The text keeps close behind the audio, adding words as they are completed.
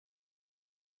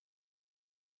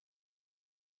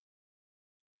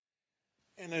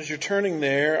And as you're turning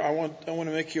there, I want to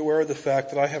make you aware of the fact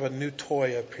that I have a new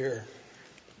toy up here.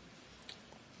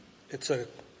 It's a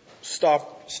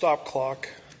stop clock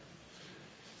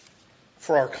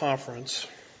for our conference,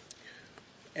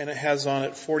 and it has on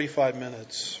it 45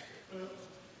 minutes.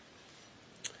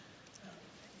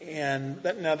 And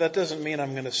that doesn't mean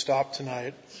I'm going to stop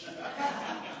tonight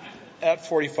at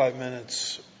 45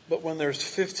 minutes, but when there's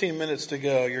 15 minutes to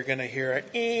go, you're going to hear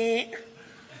it.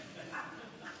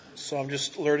 So I'm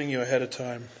just alerting you ahead of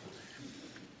time.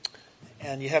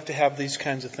 And you have to have these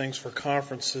kinds of things for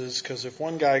conferences, because if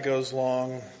one guy goes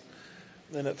long,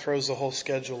 then it throws the whole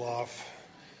schedule off.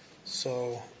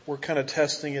 So we're kind of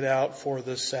testing it out for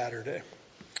this Saturday.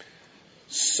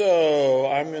 So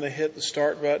I'm going to hit the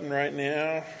start button right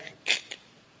now.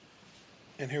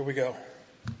 And here we go.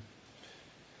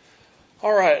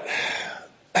 All right.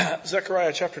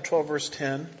 Zechariah chapter 12, verse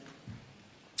 10.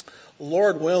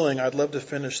 Lord willing, I'd love to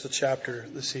finish the chapter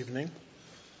this evening.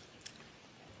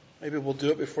 Maybe we'll do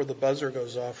it before the buzzer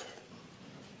goes off.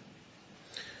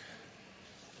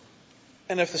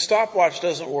 And if the stopwatch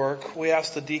doesn't work, we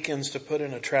ask the deacons to put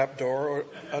in a trap door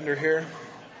under here.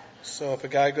 So if a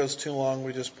guy goes too long,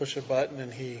 we just push a button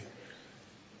and he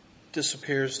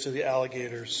disappears to the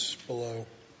alligators below.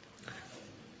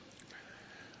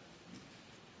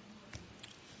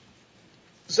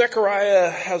 Zechariah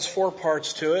has 4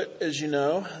 parts to it, as you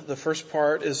know. The first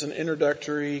part is an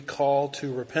introductory call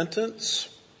to repentance.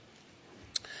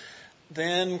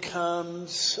 Then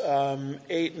comes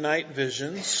 8 night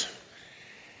visions.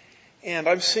 And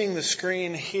I'm seeing the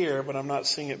screen here, but I'm not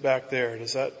seeing it back there.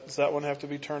 Does that one have to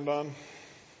be turned on? Use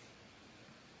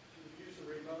the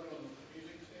remote on the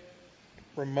music stand.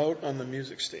 Remote on the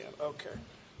music stand. Okay.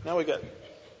 Now we got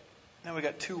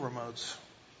 2 remotes.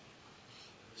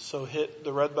 So hit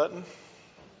the red button.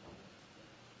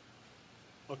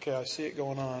 Okay, I see it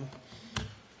going on.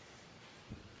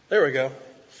 There we go.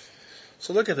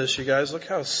 So look at this, you guys. Look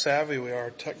how savvy we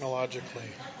are technologically.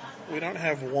 We don't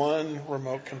have 1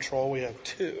 remote control, we have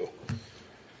 2.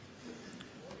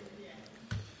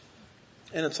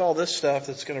 And it's all this stuff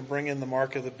that's going to bring in the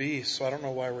mark of the beast, so I don't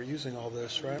know why we're using all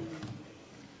this, right?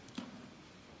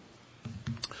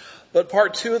 But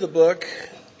part 2 of the book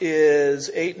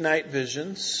is 8 night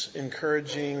visions,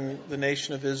 encouraging the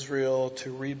nation of Israel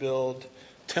to rebuild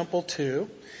Temple 2.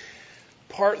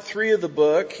 Part 3 of the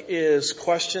book is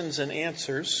questions and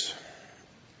answers.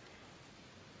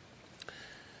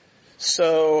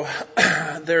 So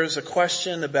there's a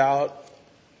question about,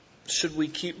 should we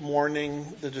keep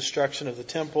mourning the destruction of the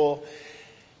temple?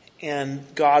 And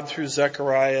God, through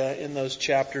Zechariah in those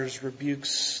chapters,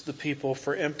 rebukes the people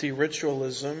for empty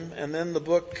ritualism. And then the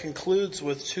book concludes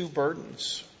with 2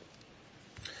 burdens.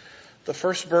 The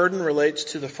first burden relates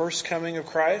to the first coming of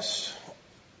Christ.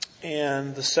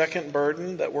 And the second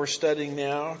burden that we're studying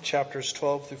now, chapters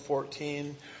 12 through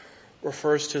 14,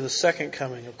 refers to the second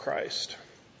coming of Christ.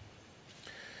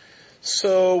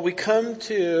 So we come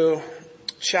to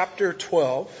chapter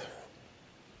 12.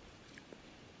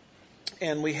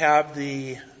 And we have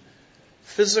the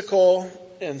physical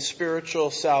and spiritual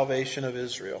salvation of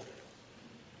Israel.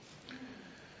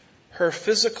 Her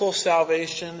physical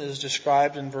salvation is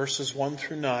described in verses 1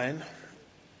 through 9.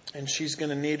 And she's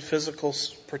going to need physical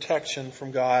protection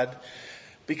from God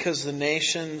because the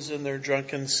nations in their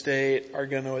drunken state are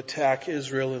going to attack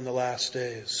Israel in the last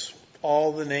days.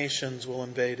 All the nations will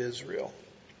invade Israel.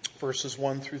 Verses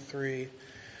 1 through 3.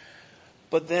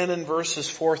 But then in verses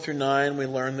 4 through 9, we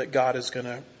learn that God is going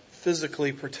to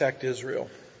physically protect Israel.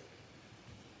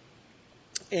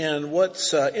 And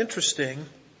what's interesting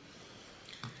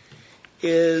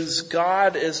is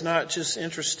God is not just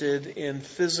interested in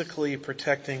physically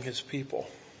protecting His people.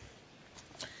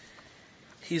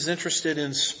 He's interested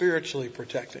in spiritually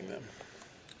protecting them,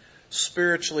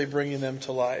 spiritually bringing them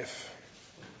to life.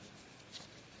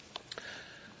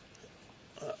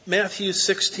 Matthew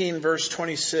 16 verse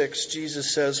 26,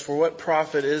 Jesus says, "For what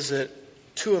profit is it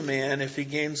to a man if he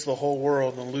gains the whole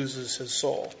world and loses his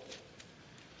soul?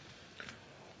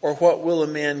 Or what will a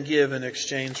man give in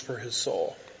exchange for his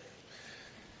soul?"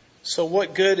 So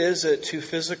what good is it to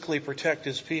physically protect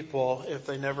His people if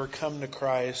they never come to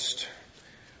Christ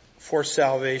for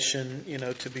salvation,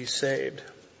 to be saved?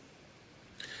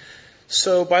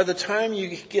 So by the time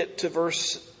you get to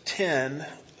verse 10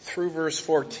 through verse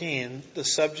 14, the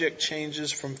subject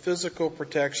changes from physical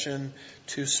protection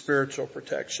to spiritual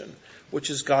protection, which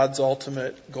is God's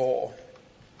ultimate goal.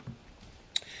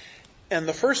 And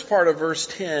the first part of verse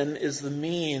 10 is the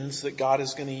means that God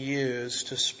is going to use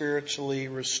to spiritually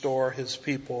restore His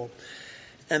people.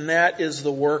 And that is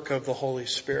the work of the Holy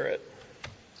Spirit.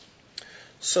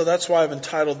 So that's why I've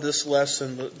entitled this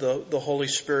lesson the Holy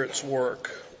Spirit's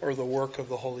work, or the work of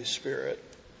the Holy Spirit.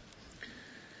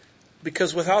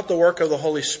 Because without the work of the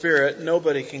Holy Spirit,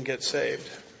 nobody can get saved.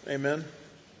 Amen?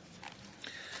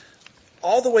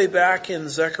 All the way back in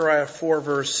Zechariah 4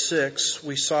 verse 6,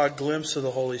 we saw a glimpse of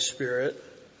the Holy Spirit,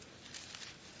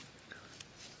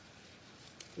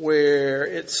 where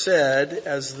it said,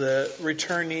 as the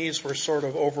returnees were sort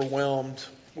of overwhelmed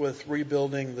with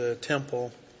rebuilding the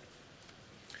temple,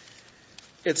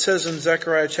 it says in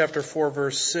Zechariah chapter 4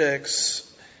 verse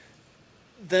 6,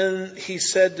 "Then he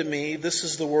said to me, this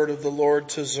is the word of the Lord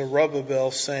to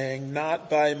Zerubbabel, saying, not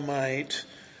by might,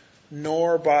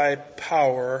 nor by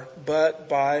power, but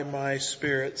by my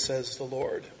Spirit, says the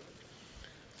Lord."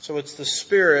 So it's the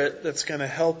Spirit that's going to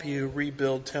help you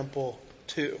rebuild Temple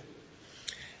 2.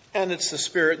 And it's the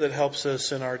Spirit that helps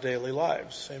us in our daily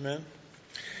lives. Amen?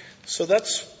 So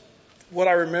that's what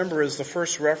I remember is the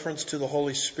first reference to the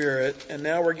Holy Spirit. And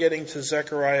now we're getting to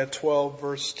Zechariah 12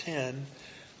 verse 10,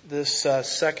 this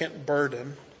second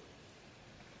burden,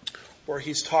 where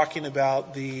he's talking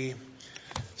about the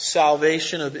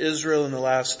salvation of Israel in the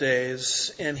last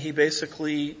days. And he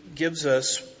basically gives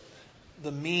us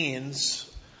the means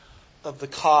of the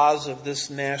cause of this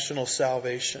national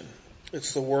salvation.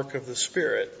 It's the work of the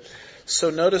Spirit. So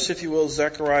notice, if you will,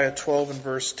 Zechariah 12 and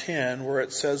verse 10, where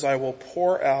it says, "I will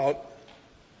pour out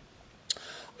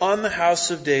on the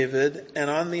house of David and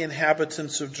on the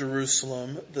inhabitants of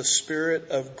Jerusalem the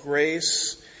spirit of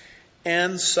grace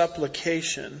and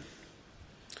supplication,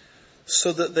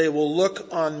 so that they will look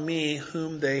on me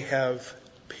whom they have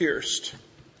pierced."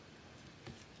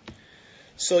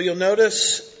 So you'll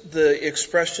notice the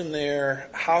expression there,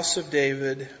 house of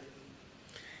David,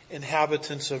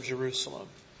 inhabitants of Jerusalem.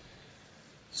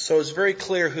 So it's very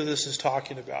clear who this is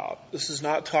talking about. This is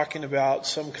not talking about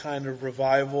some kind of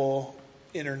revival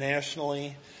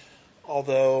internationally,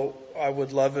 although I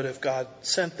would love it if God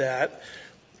sent that.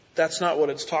 That's not what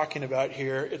it's talking about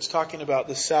here. It's talking about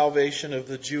the salvation of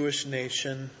the Jewish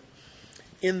nation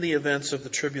in the events of the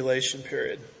tribulation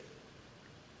period.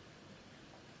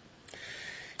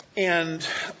 And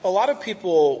a lot of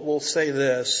people will say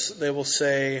this. They will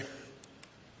say,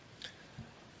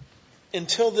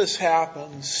 until this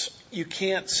happens, you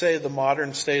can't say the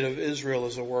modern state of Israel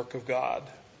is a work of God.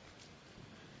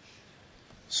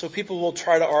 So people will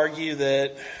try to argue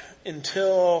that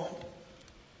until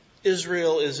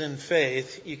Israel is in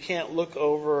faith, you can't look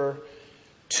over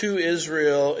to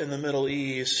Israel in the Middle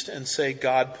East and say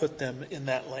God put them in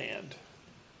that land.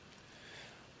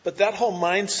 But that whole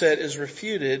mindset is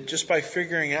refuted just by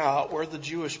figuring out where the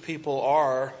Jewish people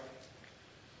are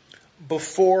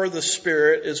before the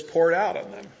Spirit is poured out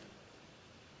on them.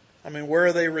 I mean, where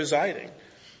are they residing?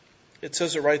 It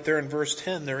says it right there in verse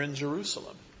 10, they're in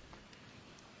Jerusalem.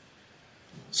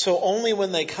 So only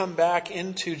when they come back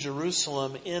into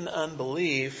Jerusalem in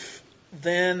unbelief,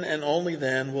 then and only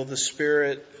then will the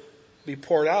Spirit be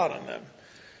poured out on them.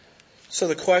 So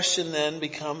the question then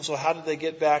becomes, well, how did they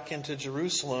get back into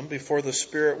Jerusalem before the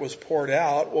Spirit was poured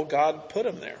out? Well, God put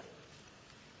them there.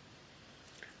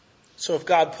 So if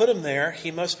God put them there,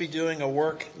 He must be doing a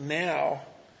work now,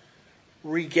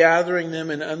 regathering them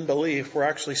in unbelief. We're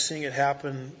actually seeing it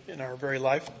happen in our very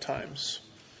lifetimes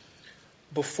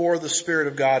before the Spirit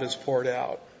of God is poured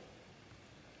out.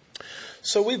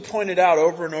 So we've pointed out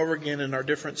over and over again in our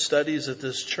different studies at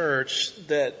this church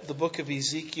that the book of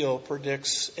Ezekiel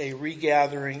predicts a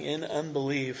regathering in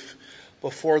unbelief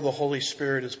before the Holy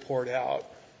Spirit is poured out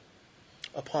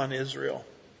upon Israel.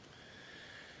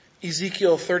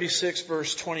 Ezekiel 36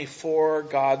 verse 24,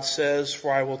 God says,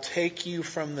 "For I will take you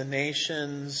from the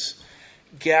nations,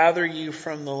 gather you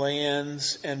from the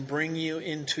lands, and bring you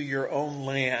into your own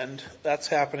land." That's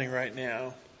happening right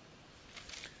now.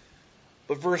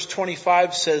 But verse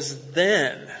 25 says,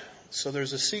 "Then," so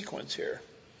there's a sequence here.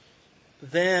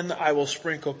 "Then I will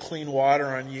sprinkle clean water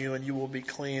on you, and you will be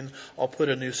clean. I'll put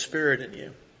a new spirit in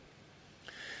you."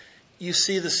 You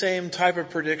see the same type of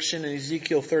prediction in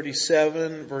Ezekiel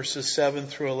 37 verses 7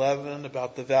 through 11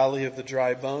 about the valley of the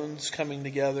dry bones coming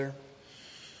together.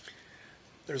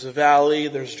 There's a valley,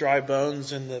 there's dry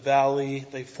bones in the valley.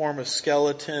 They form a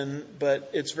skeleton,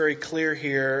 but it's very clear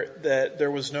here that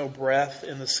there was no breath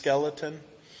in the skeleton.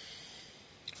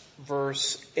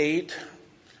 Verse 8,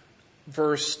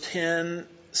 verse 10,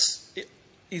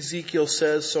 Ezekiel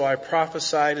says, "So I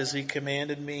prophesied as he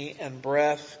commanded me, and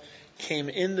breath came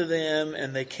into them,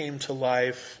 and they came to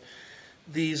life.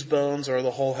 These bones are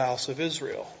the whole house of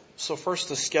Israel." So first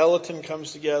the skeleton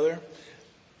comes together.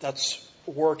 That's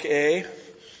work A.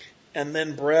 And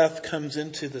then breath comes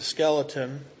into the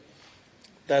skeleton.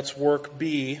 That's work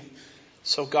B.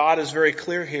 So God is very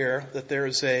clear here that there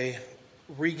is a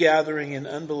regathering in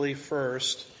unbelief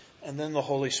first, and then the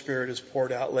Holy Spirit is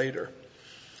poured out later.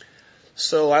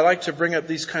 So I like to bring up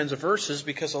these kinds of verses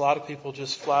because a lot of people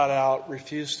just flat out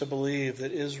refuse to believe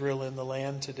that Israel in the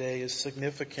land today is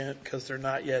significant because they're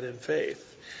not yet in faith.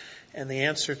 And the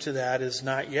answer to that is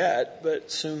not yet,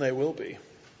 but soon they will be.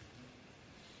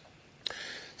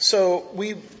 So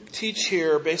we teach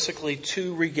here basically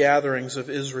two regatherings of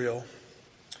Israel.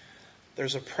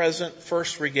 There's a present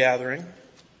first regathering,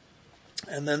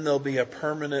 and then there'll be a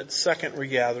permanent second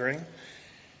regathering.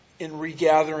 In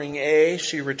regathering A,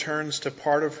 she returns to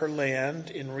part of her land.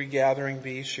 In regathering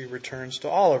B, she returns to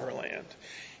all of her land.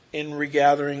 In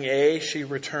regathering A, she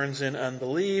returns in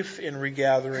unbelief. In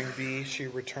regathering B, she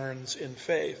returns in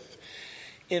faith.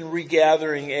 In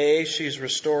regathering A, she's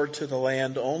restored to the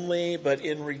land only, but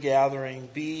in regathering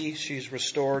B, she's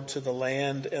restored to the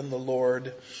land and the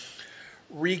Lord.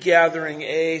 Regathering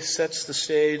A sets the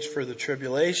stage for the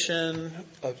tribulation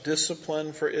of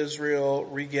discipline for Israel.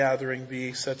 Regathering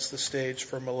B sets the stage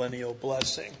for millennial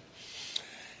blessing.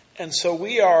 And so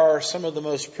we are some of the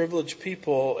most privileged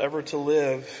people ever to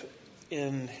live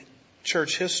in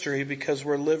church history because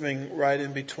we're living right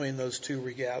in between those two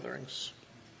regatherings.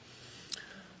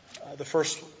 The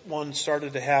first one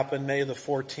started to happen May the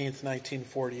 14th,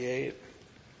 1948.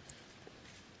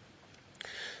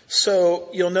 So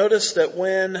you'll notice that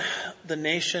when the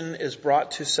nation is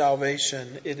brought to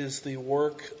salvation, it is the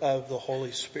work of the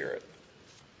Holy Spirit.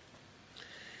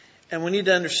 And we need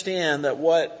to understand that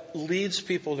what leads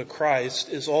people to Christ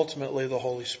is ultimately the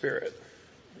Holy Spirit.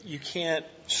 You can't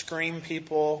scream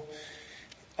people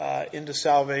into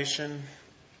salvation.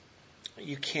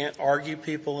 You can't argue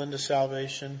people into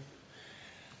salvation.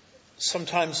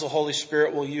 Sometimes the Holy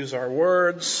Spirit will use our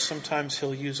words. Sometimes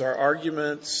He'll use our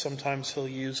arguments. Sometimes He'll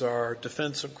use our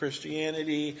defense of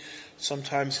Christianity.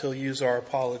 Sometimes He'll use our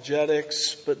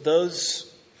apologetics. But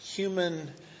those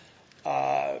human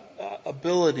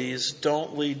abilities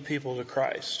don't lead people to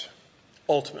Christ,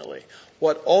 ultimately.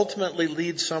 What ultimately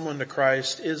leads someone to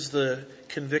Christ is the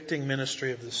convicting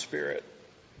ministry of the Spirit.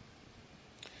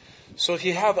 So if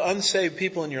you have unsaved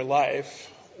people in your life,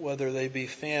 whether they be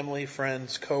family,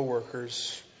 friends,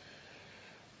 co-workers,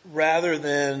 rather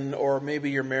than, or maybe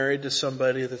you're married to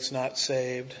somebody that's not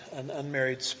saved, an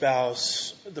unmarried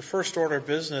spouse, the first order of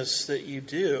business that you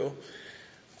do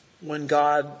when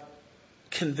God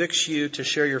convicts you to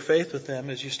share your faith with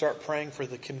them is you start praying for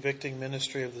the convicting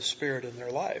ministry of the Spirit in their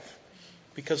life.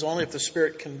 Because only if the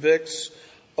Spirit convicts,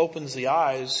 opens the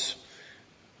eyes,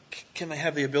 can they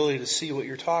have the ability to see what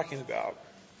you're talking about.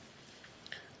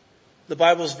 The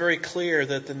Bible is very clear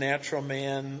that the natural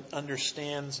man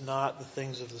understands not the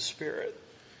things of the Spirit,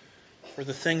 for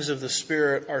the things of the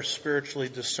Spirit are spiritually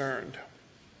discerned.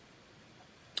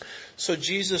 So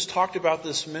Jesus talked about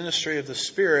this ministry of the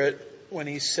Spirit when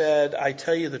He said, I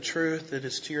tell you the truth, it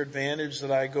is to your advantage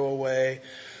that I go away.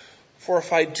 For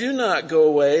if I do not go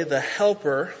away, the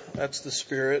Helper, that's the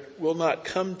Spirit, will not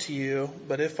come to you,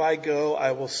 but if I go,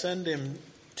 I will send Him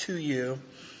to you.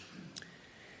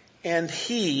 And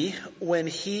He, when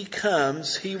He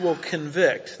comes, He will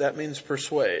convict, that means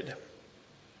persuade,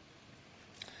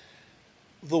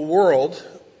 the world,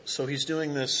 so He's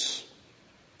doing this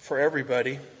for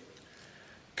everybody,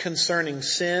 concerning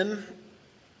sin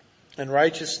and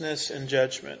righteousness and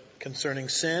judgment. Concerning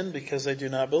sin, because they do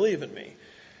not believe in me.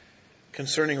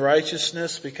 Concerning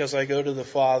righteousness, because I go to the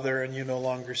Father and you no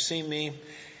longer see me.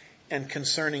 And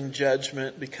concerning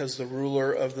judgment, because the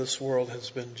ruler of this world has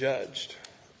been judged.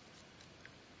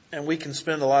 And we can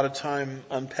spend a lot of time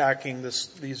unpacking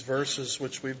these verses,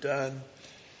 which we've done.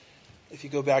 If you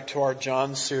go back to our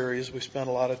John series, we spent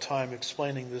a lot of time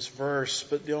explaining this verse,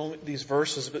 these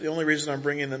verses. But the only reason I'm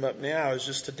bringing them up now is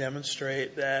just to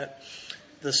demonstrate that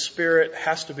the Spirit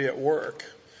has to be at work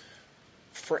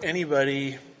for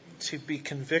anybody to be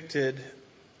convicted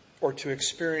or to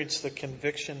experience the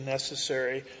conviction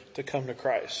necessary to come to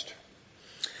Christ.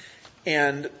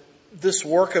 And this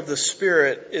work of the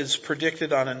Spirit is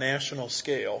predicted on a national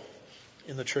scale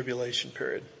in the tribulation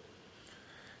period.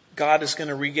 God is going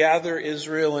to regather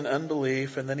Israel in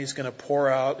unbelief, and then He's going to pour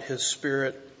out His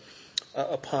Spirit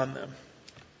upon them.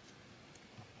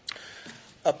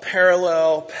 A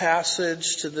parallel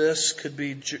passage to this could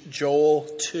be Joel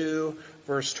 2,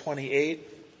 verse 28,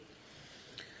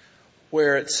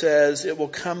 where it says, it will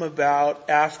come about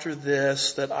after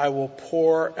this that I will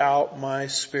pour out my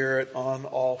Spirit on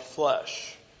all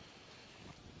flesh.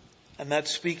 And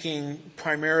that's speaking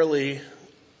primarily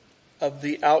of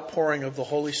the outpouring of the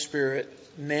Holy Spirit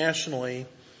nationally,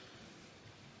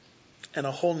 and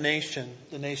a whole nation,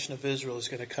 the nation of Israel, is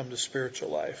going to come to spiritual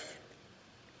life.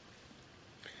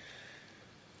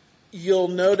 You'll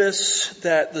notice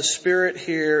that the Spirit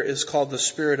here is called the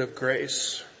Spirit of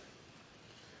grace.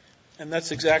 And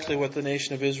that's exactly what the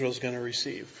nation of Israel is going to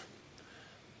receive.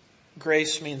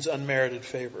 Grace means unmerited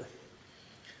favor.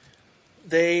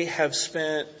 They have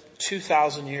spent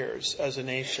 2,000 years as a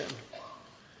nation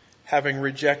having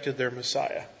rejected their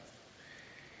Messiah.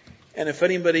 And if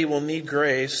anybody will need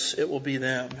grace, it will be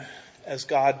them, as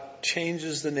God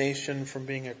changes the nation from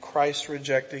being a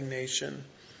Christ-rejecting nation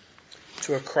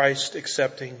to a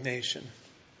Christ-accepting nation.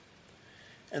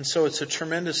 And so it's a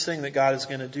tremendous thing that God is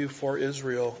going to do for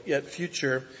Israel, yet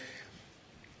future.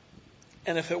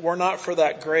 And if it were not for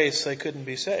that grace, they couldn't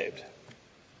be saved.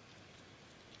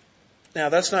 Now,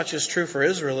 that's not just true for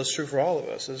Israel, it's true for all of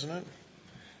us, isn't it?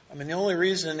 I mean, the only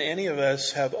reason any of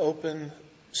us have open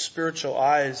spiritual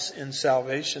eyes in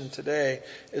salvation today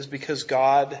is because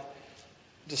God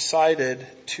decided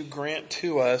to grant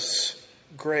to us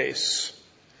grace,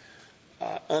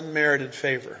 unmerited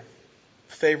favor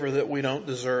that we don't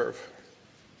deserve.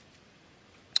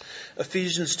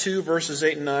 Ephesians 2 verses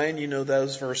 8 and 9, you know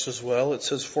those verses well. It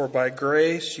says, "For by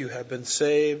grace you have been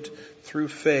saved through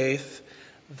faith,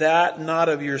 that not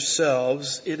of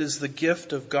yourselves, it is the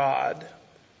gift of God,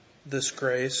 this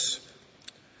grace,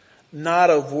 not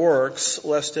of works,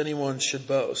 lest anyone should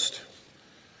boast."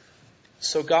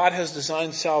 So God has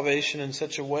designed salvation in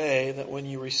such a way that when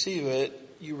you receive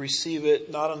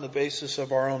it not on the basis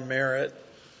of our own merit,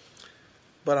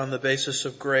 but on the basis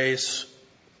of grace,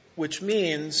 which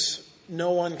means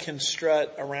no one can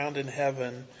strut around in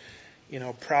heaven,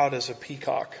 proud as a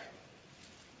peacock.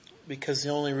 Because the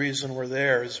only reason we're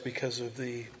there is because of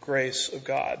the grace of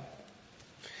God.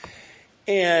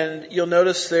 And you'll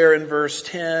notice there in verse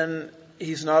 10,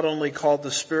 he's not only called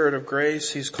the Spirit of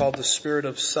grace, he's called the Spirit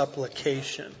of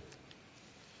supplication.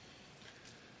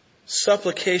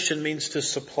 Supplication means to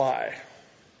supply.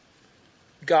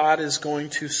 God is going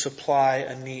to supply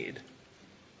a need.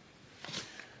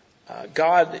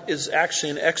 God is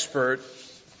actually an expert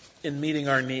in meeting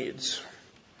our needs.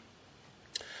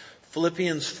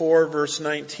 Philippians 4 verse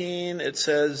 19,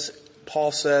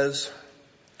 Paul says,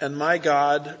 "And my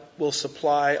God will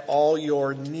supply all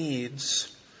your needs,"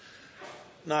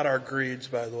 not our greeds,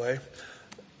 by the way,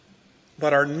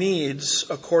 but our needs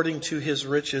according to his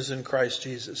riches in Christ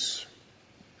Jesus.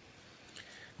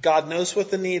 God knows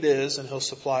what the need is and he'll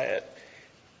supply it.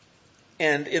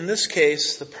 And in this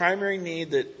case, the primary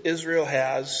need that Israel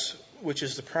has, which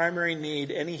is the primary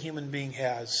need any human being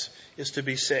has, is to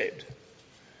be saved.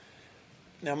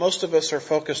 Now, most of us are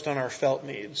focused on our felt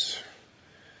needs.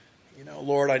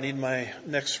 Lord, I need my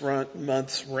next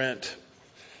month's rent.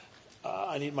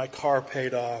 I need my car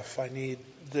paid off. I need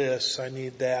this. I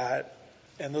need that.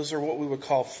 And those are what we would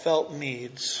call felt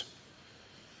needs.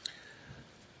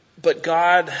 But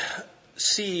God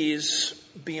sees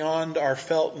beyond our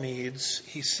felt needs.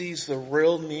 He sees the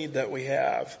real need that we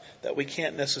have that we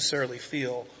can't necessarily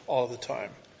feel all the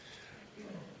time.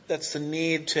 That's the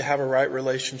need to have a right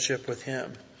relationship with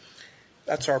him.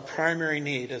 That's our primary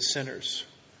need as sinners.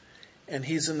 And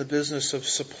he's in the business of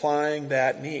supplying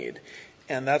that need.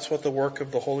 And that's what the work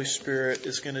of the Holy Spirit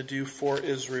is going to do for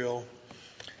Israel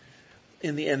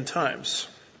in the end times.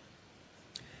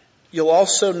 You'll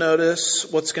also notice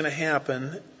what's going to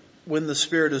happen when the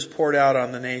Spirit is poured out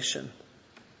on the nation.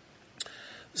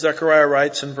 Zechariah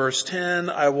writes in verse 10,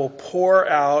 "I will pour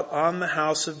out on the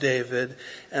house of David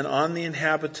and on the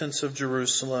inhabitants of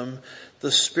Jerusalem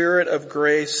the Spirit of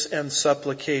grace and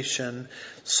supplication,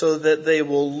 so that they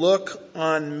will look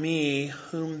on me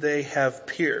whom they have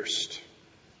pierced."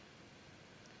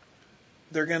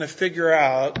 They're going to figure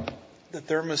out that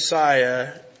their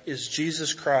Messiah is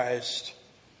Jesus Christ,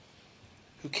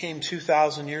 who came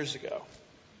 2,000 years ago,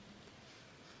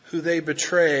 who they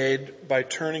betrayed by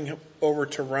turning him over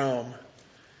to Rome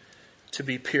to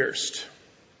be pierced.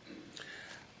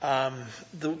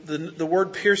 The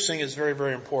word piercing is very,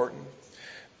 very important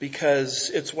because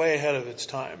it's way ahead of its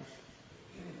time.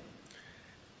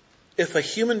 If a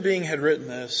human being had written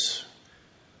this,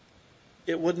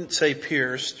 it wouldn't say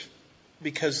pierced,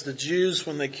 because the Jews,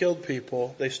 when they killed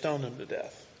people, they stoned them to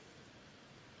death.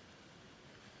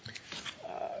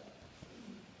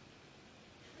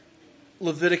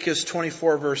 Leviticus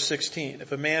 24 verse 16.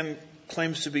 If a man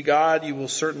claims to be God, you will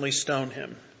certainly stone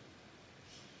him.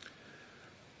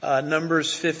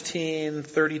 Numbers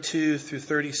 15:32 through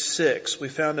 36. We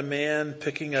found a man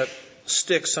picking up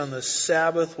sticks on the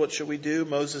Sabbath. What should we do?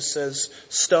 Moses says,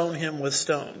 stone him with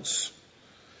stones.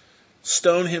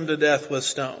 Stone him to death with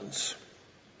stones.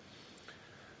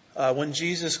 When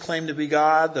Jesus claimed to be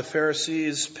God, the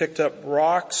Pharisees picked up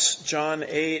rocks, John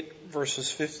 8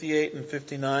 verses 58 and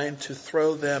 59, to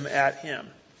throw them at him.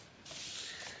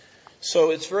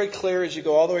 So it's very clear as you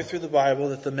go all the way through the Bible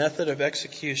that the method of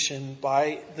execution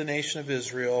by the nation of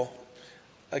Israel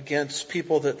against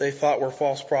people that they thought were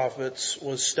false prophets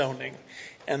was stoning.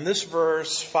 And this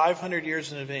verse, 500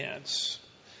 years in advance,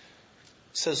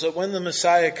 says that when the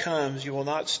Messiah comes, you will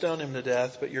not stone him to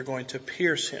death, but you're going to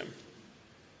pierce him.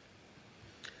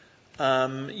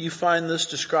 You find this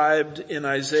described in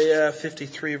Isaiah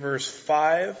 53 verse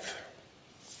 5.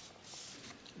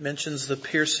 Mentions the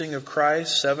piercing of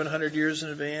Christ 700 years in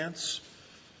advance.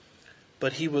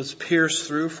 But he was pierced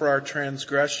through for our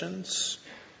transgressions.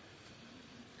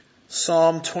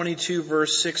 Psalm 22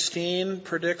 verse 16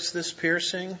 predicts this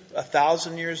piercing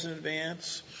 1,000 years in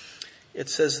advance. It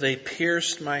says, they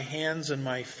pierced my hands and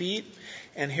my feet.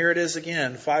 And here it is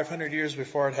again, 500 years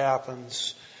before it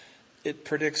happens. It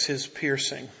predicts his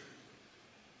piercing.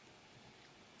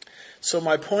 So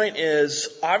my point is,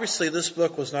 obviously this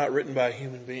book was not written by a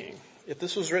human being. If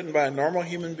this was written by a normal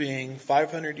human being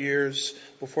 500 years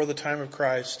before the time of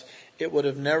Christ, it would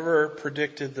have never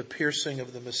predicted the piercing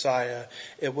of the Messiah.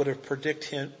 It would have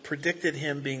predicted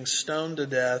him being stoned to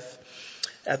death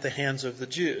at the hands of the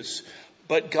Jews.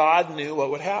 But God knew what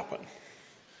would happen.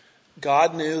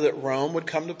 God knew that Rome would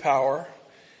come to power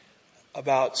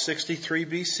about 63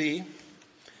 BC.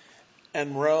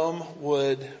 And Rome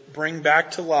would bring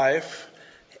back to life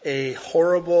a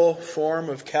horrible form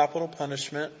of capital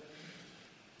punishment,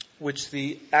 which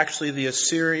the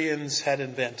Assyrians had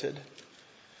invented.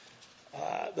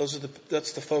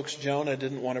 That's the folks Jonah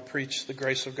didn't want to preach the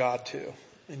grace of God to.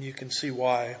 And you can see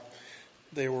why.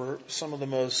 They were some of the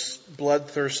most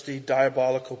bloodthirsty,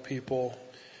 diabolical people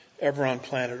ever on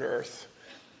planet Earth.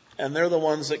 And they're the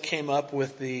ones that came up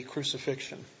with the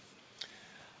crucifixion.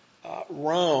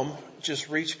 Rome just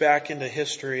reached back into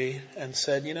history and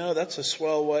said, that's a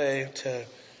swell way to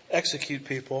execute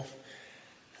people.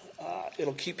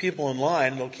 It'll keep people in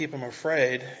line. It'll keep them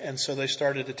afraid. And so they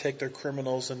started to take their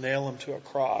criminals and nail them to a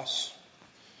cross.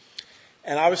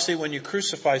 And obviously when you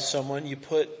crucify someone, you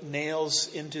put nails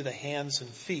into the hands and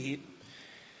feet.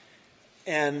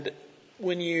 And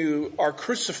when you are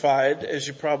crucified, as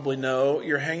you probably know,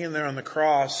 you're hanging there on the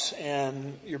cross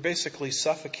and you're basically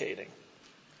suffocating.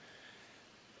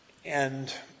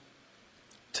 And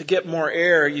to get more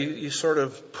air, you sort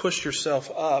of push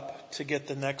yourself up to get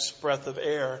the next breath of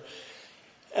air.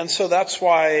 And so that's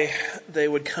why they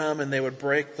would come and they would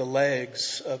break the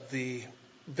legs of the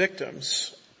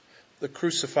victims, the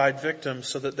crucified victims,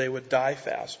 so that they would die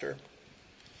faster.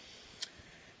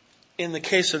 In the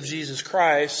case of Jesus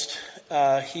Christ,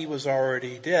 he was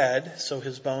already dead, so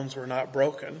his bones were not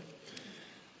broken.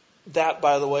 That,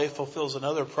 by the way, fulfills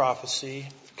another prophecy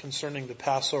concerning the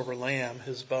Passover lamb.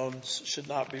 His bones should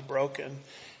not be broken.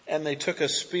 And they took a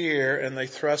spear and they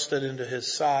thrust it into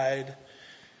his side.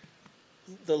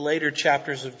 The later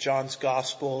chapters of John's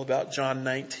Gospel, about John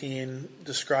 19,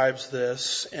 describes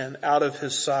this. And out of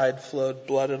his side flowed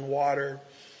blood and water,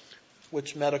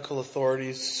 which medical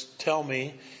authorities tell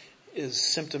me is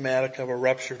symptomatic of a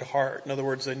ruptured heart. In other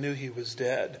words, they knew he was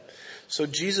dead. So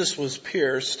Jesus was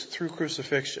pierced through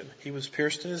crucifixion. He was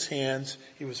pierced in his hands.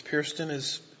 He was pierced in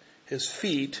his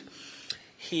feet.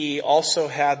 He also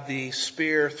had the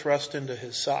spear thrust into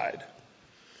his side.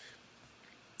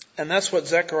 And that's what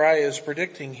Zechariah is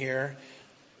predicting here.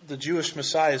 The Jewish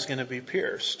Messiah is going to be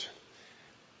pierced.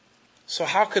 So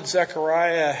how could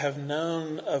Zechariah have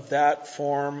known of that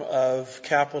form of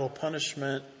capital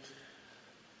punishment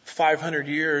 500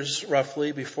 years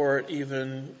roughly before it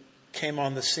even came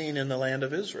on the scene in the land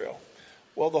of Israel?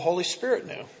 Well, the Holy Spirit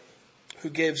knew, who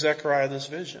gave Zechariah this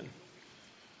vision,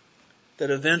 that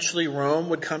eventually Rome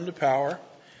would come to power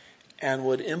and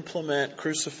would implement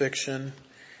crucifixion.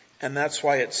 And that's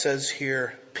why it says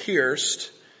here, pierced,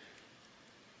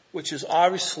 which is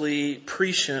obviously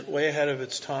prescient, way ahead of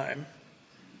its time.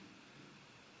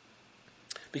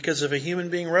 Because if a human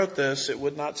being wrote this, it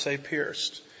would not say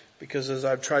pierced. Because as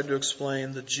I've tried to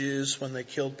explain, the Jews, when they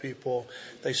killed people,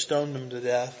 they stoned them to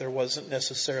death. There wasn't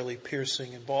necessarily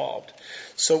piercing involved.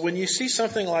 So when you see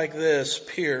something like this,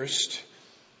 pierced,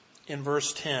 in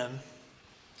verse 10,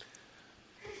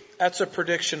 that's a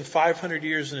prediction 500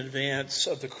 years in advance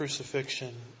of the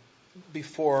crucifixion,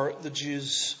 before the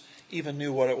Jews even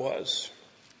knew what it was.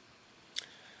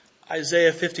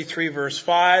 Isaiah 53 verse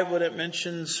 5, when it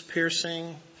mentions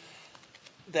piercing,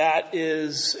 that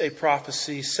is a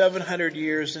prophecy 700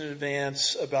 years in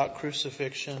advance about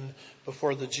crucifixion,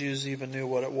 before the Jews even knew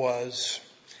what it was.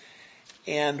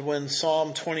 And when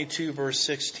Psalm 22 verse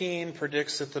 16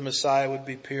 predicts that the Messiah would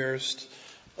be pierced,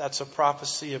 that's a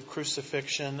prophecy of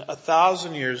crucifixion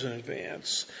 1,000 years in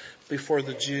advance, before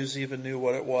the Jews even knew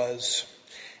what it was.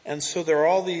 And so there are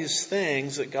all these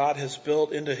things that God has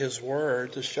built into His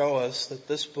Word to show us that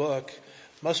this book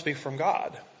must be from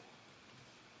God.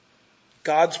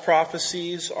 God's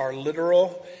prophecies are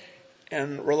literal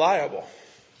and reliable.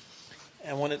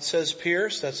 And when it says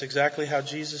pierced, that's exactly how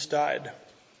Jesus died.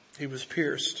 He was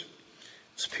pierced. He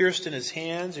was pierced in His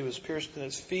hands, He was pierced in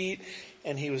His feet,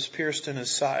 and He was pierced in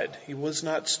His side. He was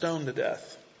not stoned to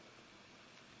death.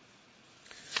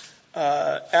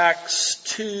 Acts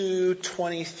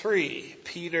 2:23,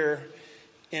 Peter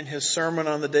in his sermon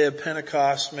on the day of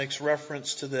Pentecost makes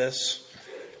reference to this.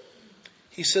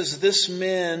 He says, "This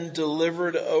men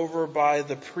delivered over by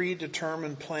the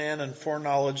predetermined plan and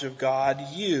foreknowledge of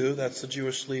God, you," that's the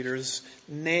Jewish leaders,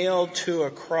 "nailed to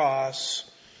a cross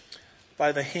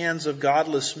by the hands of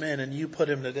godless men, and you put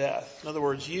Him to death." In other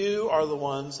words, you are the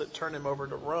ones that turned Him over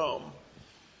to Rome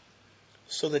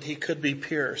so that He could be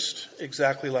pierced,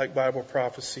 exactly like Bible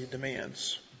prophecy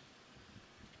demands.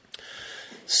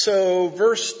 So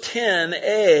verse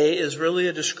 10a is really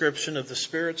a description of the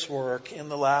Spirit's work in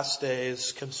the last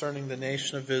days concerning the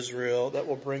nation of Israel that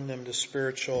will bring them to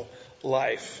spiritual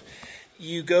life.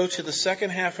 You go to the second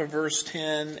half of verse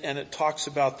 10 and it talks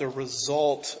about the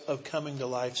result of coming to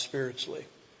life spiritually.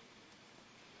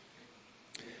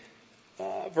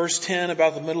 Verse 10,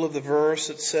 about the middle of the verse,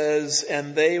 it says,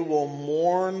 "And they will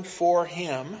mourn for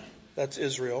him," that's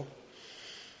Israel,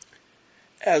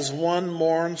 "as one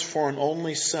mourns for an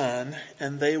only son,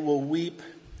 and they will weep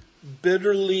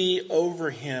bitterly over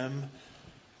him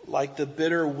like the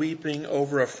bitter weeping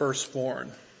over a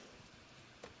firstborn."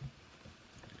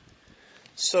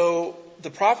 So the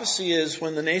prophecy is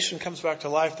when the nation comes back to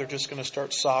life, they're just going to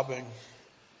start sobbing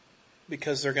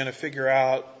because they're going to figure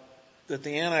out that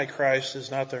the Antichrist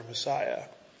is not their Messiah.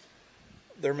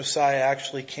 Their Messiah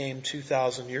actually came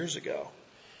 2,000 years ago.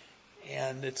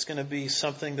 And it's going to be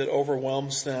something that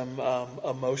overwhelms them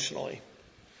emotionally.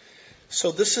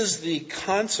 So this is the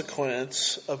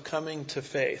consequence of coming to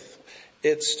faith.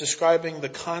 It's describing the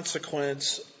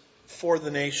consequence for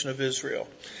the nation of Israel.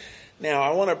 Now, I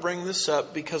want to bring this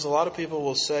up because a lot of people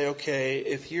will say, okay,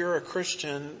 if you're a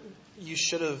Christian, you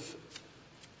should have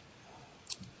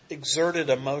exerted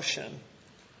emotion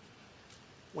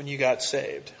when you got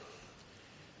saved.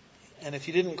 And if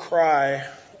you didn't cry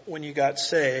when you got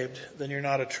saved, then you're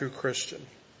not a true Christian.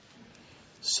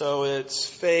 So it's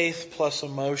faith plus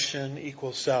emotion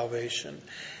equals salvation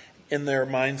in their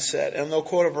mindset. And they'll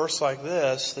quote a verse like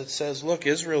this that says, look,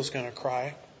 Israel's going to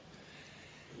cry.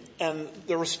 And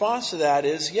the response to that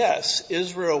is, yes,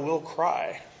 Israel will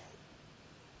cry.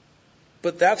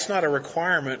 But that's not a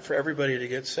requirement for everybody to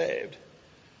get saved.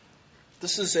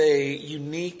 This is a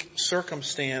unique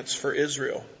circumstance for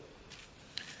Israel.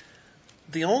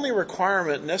 The only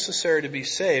requirement necessary to be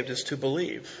saved is to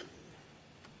believe.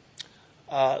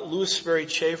 Louis Sperry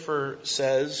Chafer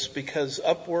says, because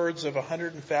upwards of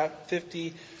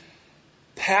 150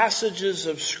 passages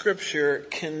of Scripture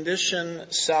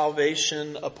condition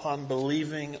salvation upon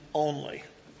believing only.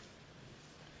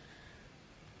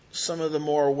 Some of the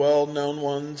more well-known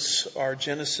ones are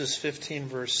Genesis 15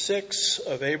 verse 6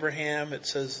 of Abraham. It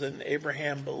says that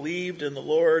Abraham believed in the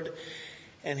Lord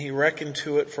and He reckoned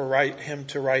to it for him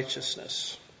to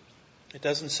righteousness. It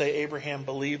doesn't say Abraham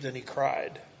believed and he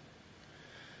cried.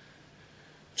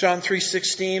 John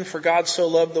 3:16, "For God so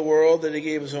loved the world that He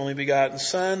gave His only begotten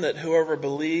Son, that whoever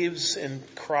believes and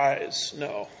cries,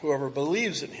 no, whoever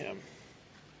believes in Him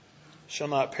shall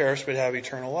not perish but have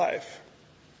eternal life."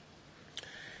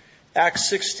 Acts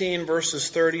 16 verses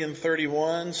 30 and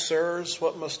 31, "Sirs,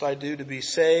 what must I do to be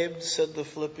saved?" said the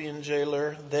Philippian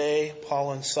jailer. They,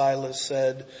 Paul and Silas,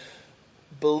 said,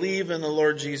 "Believe in the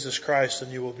Lord Jesus Christ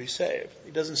and you will be saved."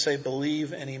 He doesn't say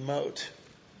believe and emote.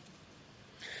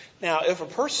 Now, if a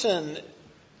person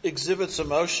exhibits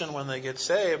emotion when they get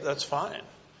saved, that's fine.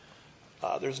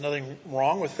 There's nothing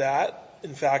wrong with that.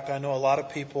 In fact, I know a lot of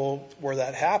people where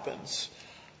that happens.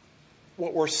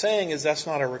 What we're saying is that's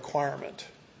not a requirement.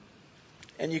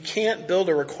 And you can't build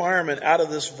a requirement out of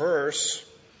this verse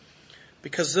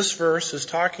because this verse is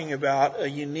talking about a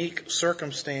unique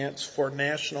circumstance for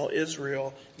national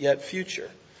Israel, yet future.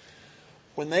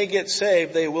 When they get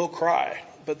saved, they will cry,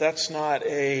 but that's not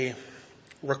a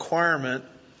requirement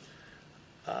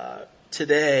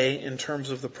today in terms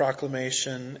of the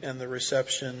proclamation and the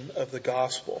reception of the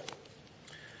gospel.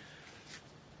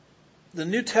 The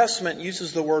New Testament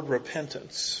uses the word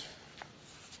repentance.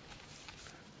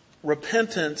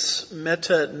 Repentance,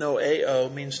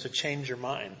 metanoeo, means to change your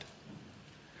mind.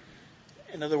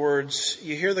 In other words,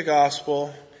 you hear the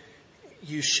gospel,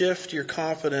 you shift your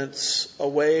confidence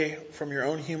away from your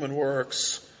own human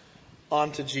works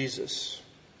onto Jesus.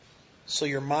 So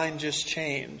your mind just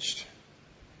changed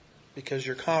because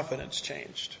your confidence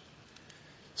changed.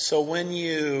 So when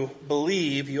you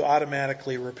believe, you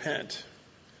automatically repent.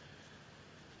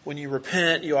 When you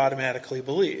repent, you automatically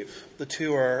believe. The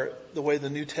two are the way the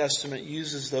New Testament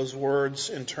uses those words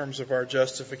in terms of our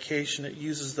justification. It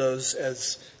uses those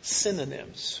as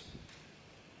synonyms.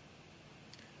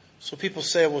 So people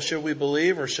say, well, should we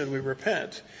believe or should we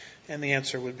repent? And the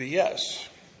answer would be yes.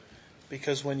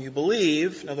 Because when you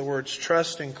believe, in other words,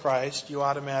 trust in Christ, you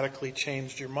automatically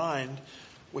changed your mind,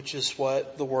 which is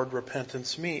what the word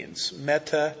repentance means.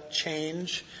 Meta,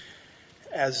 change,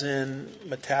 as in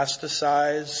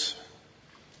metastasize.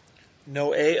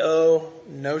 Noeo,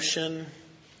 notion,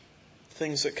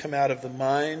 things that come out of the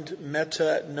mind.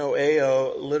 Meta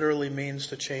noeo literally means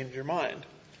to change your mind.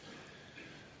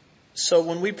 So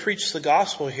when we preach the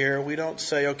gospel here, we don't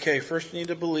say, okay, first you need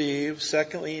to believe,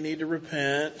 secondly you need to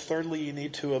repent, thirdly you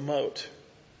need to emote.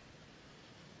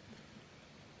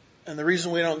 And the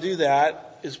reason we don't do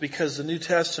that is because the New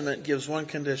Testament gives one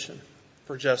condition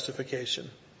for justification,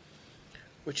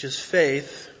 which is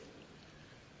faith,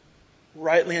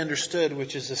 rightly understood,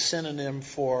 which is a synonym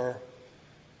for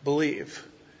believe,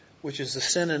 which is a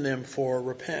synonym for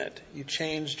repent. You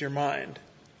changed your mind.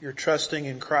 You're trusting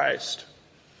in Christ.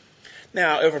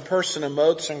 Now, if a person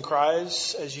emotes and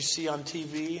cries, as you see on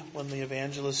TV when the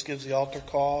evangelist gives the altar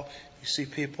call, you see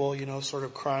people, sort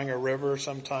of crying a river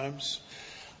sometimes.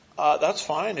 That's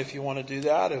fine if you want to do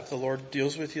that, if the Lord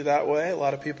deals with you that way. A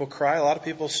lot of people cry. A lot of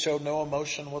people show no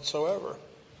emotion whatsoever.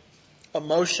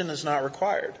 Emotion is not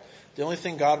required. The only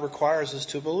thing God requires is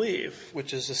to believe,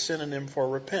 which is a synonym for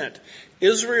repent.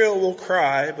 Israel will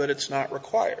cry, but it's not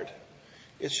required.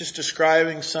 It's just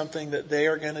describing something that they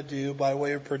are going to do by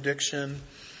way of prediction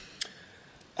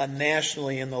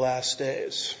nationally in the last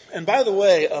days. And by the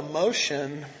way,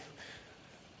 emotion,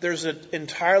 there's an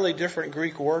entirely different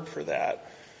Greek word for that.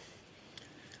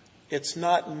 It's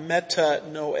not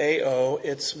metanoeo,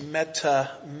 it's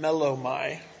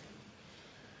metamelomai.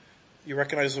 You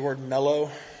recognize the word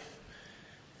mellow?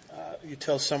 You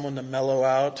tell someone to mellow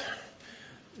out.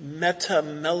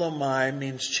 Metamelomai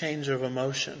means change of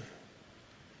emotion.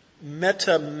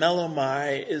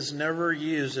 Metamelomai is never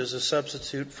used as a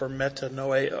substitute for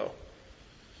metanoeo.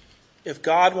 If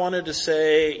God wanted to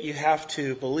say you have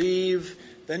to believe,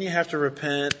 then you have to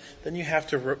repent, then you have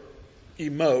to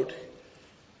emote,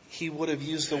 he would have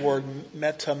used the word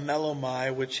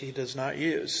metamelomai, which he does not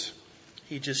use.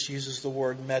 He just uses the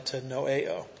word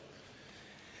metanoeo.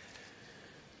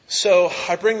 So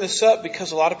I bring this up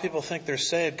because a lot of people think they're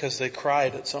saved because they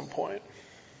cried at some point.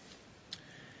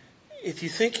 If you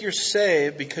think you're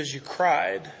saved because you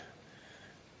cried,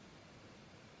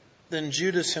 then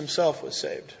Judas himself was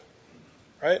saved.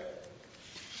 Right?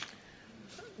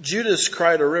 Judas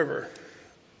cried a river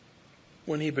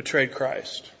when he betrayed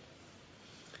Christ.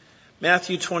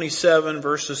 Matthew 27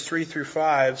 verses 3 through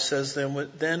 5 says,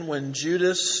 Then when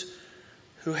Judas,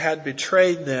 who had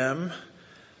betrayed them,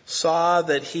 saw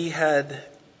that he had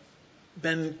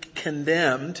been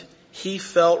condemned, he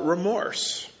felt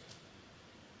remorse.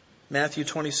 Matthew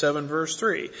 27 verse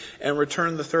 3, and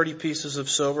returned the 30 pieces of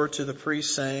silver to the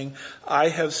priest, saying, I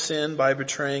have sinned by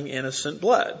betraying innocent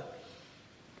blood.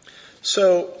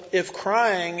 So if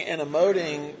crying and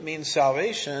emoting means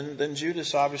salvation, then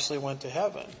Judas obviously went to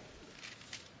heaven.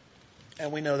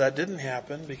 And we know that didn't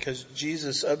happen because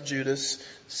Jesus of Judas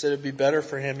said it'd be better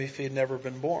for him if he had never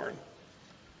been born.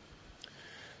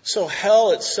 So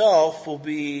hell itself will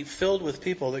be filled with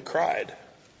people that cried.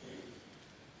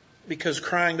 Because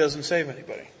crying doesn't save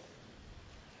anybody.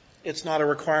 It's not a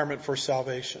requirement for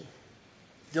salvation.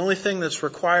 The only thing that's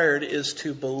required is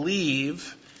to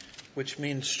believe, which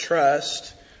means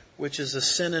trust, which is a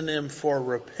synonym for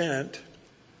repent.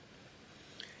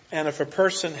 And if a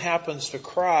person happens to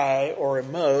cry or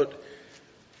emote,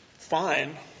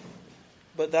 fine,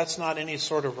 but that's not any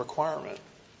sort of requirement.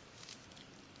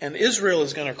 And Israel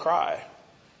is going to cry,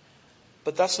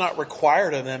 but that's not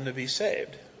required of them to be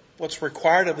saved. What's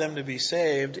required of them to be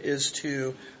saved is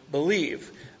to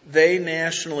believe. They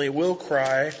nationally will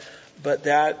cry, but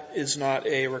that is not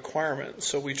a requirement.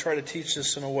 So we try to teach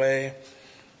this in a way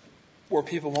where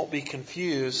people won't be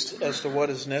confused as to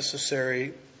what is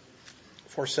necessary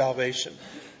for salvation.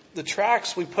 The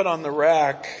tracts we put on the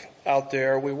rack out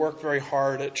there, we work very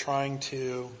hard at trying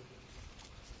to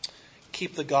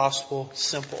keep the gospel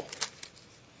simple.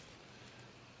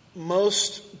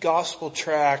 Most gospel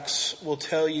tracts will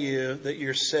tell you that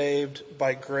you're saved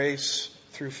by grace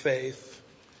through faith.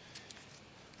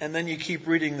 And then you keep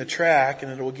reading the tract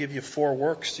and it will give you 4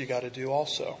 works you got to do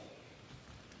also.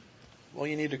 Well,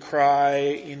 you need to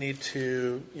cry, you need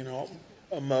to,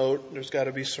 emote. There's got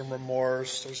to be some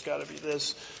remorse. There's got to be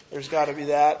this. There's got to be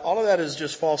that. All of that is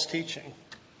just false teaching.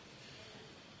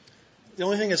 The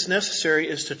only thing that's necessary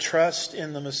is to trust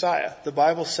in the Messiah. The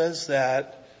Bible says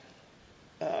that,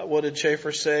 what did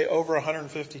Schaeffer say? Over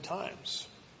 150 times.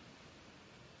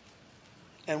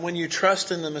 And when you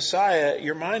trust in the Messiah,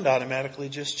 your mind automatically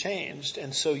just changed.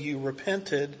 And so you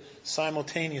repented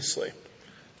simultaneously.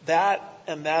 That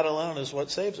and that alone is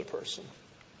what saves a person.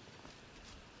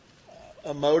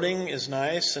 Emoting is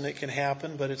nice and it can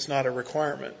happen, but it's not a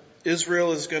requirement.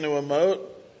 Israel is going to emote,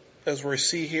 as we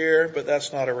see here, but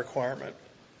that's not a requirement.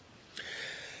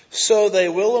 So they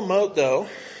will emote though,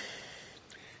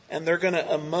 and they're going to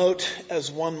emote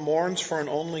as one mourns for an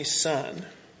only son,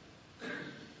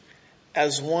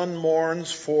 as one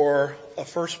mourns for a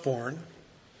firstborn.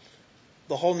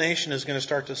 The whole nation is going to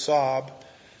start to sob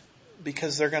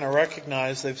because they're going to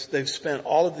recognize they've spent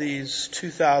all of these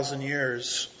 2,000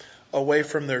 years away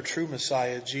from their true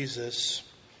Messiah, Jesus,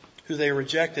 who they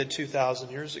rejected 2,000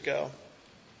 years ago,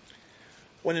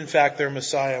 when in fact their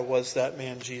Messiah was that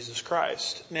man, Jesus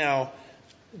Christ. Now,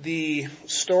 the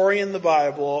story in the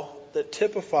Bible that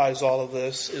typifies all of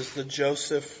this is the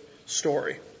Joseph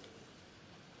story.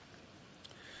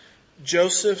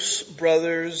 Joseph's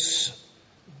brothers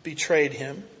betrayed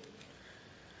him,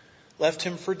 left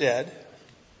him for dead,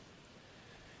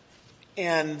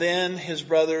 and then his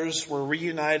brothers were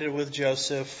reunited with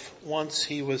Joseph once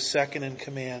he was second in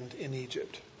command in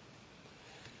Egypt.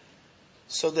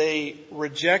 So they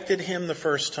rejected him the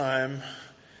first time,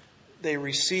 they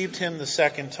received him the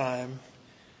second time,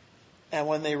 and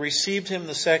when they received him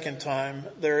the second time,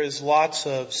 there is lots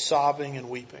of sobbing and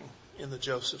weeping in the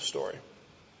Joseph story.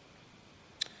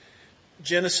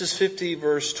 Genesis 50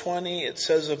 verse 20, it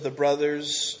says of the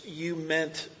brothers, "You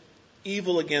meant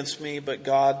evil against me, but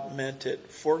God meant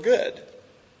it for good."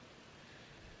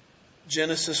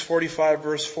 Genesis 45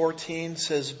 verse 14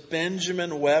 says,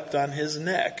 "Benjamin wept on his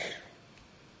neck."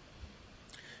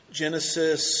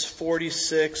 Genesis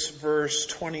 46 verse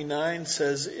 29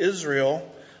 says, "Israel,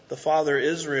 the father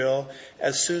Israel,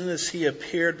 as soon as he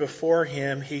appeared before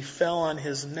him, he fell on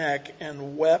his neck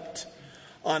and wept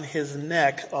on his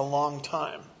neck a long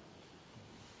time."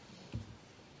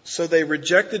 So they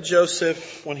rejected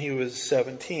Joseph when he was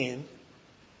 17.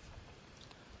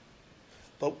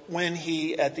 But when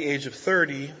he, at the age of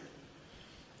 30,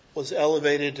 was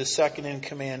elevated to second in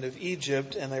command of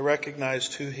Egypt and they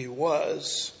recognized who he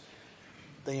was,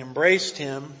 they embraced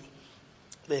him,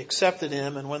 they accepted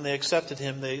him, and when they accepted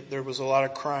him, there was a lot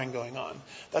of crying going on.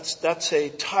 That's a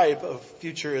type of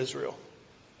future Israel.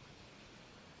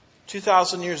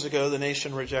 2,000 years ago, the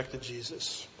nation rejected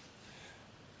Jesus.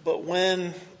 But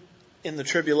when, in the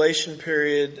tribulation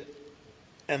period,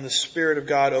 and the Spirit of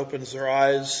God opens their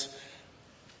eyes,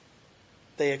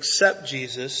 they accept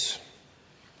Jesus,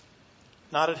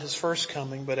 not at his first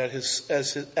coming, but at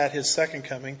his second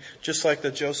coming, just like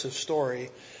the Joseph story,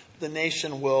 the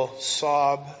nation will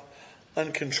sob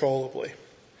uncontrollably.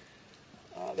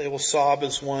 They will sob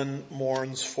as one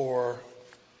mourns for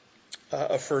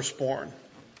a firstborn.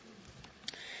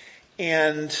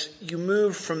 And you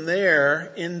move from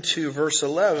there into verse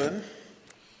 11,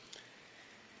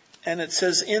 and it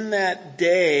says, "In that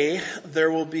day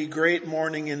there will be great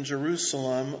mourning in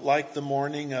Jerusalem, like the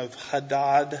mourning of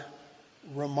Hadad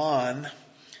Raman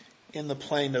in the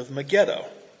plain of Megiddo."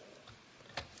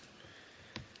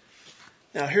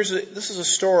 Now this is a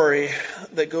story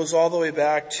that goes all the way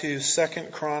back to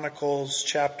 2 Chronicles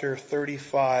chapter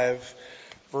 35,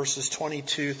 verses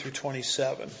 22 through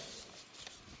 27.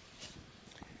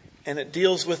 And it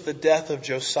deals with the death of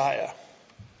Josiah,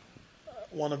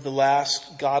 one of the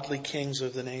last godly kings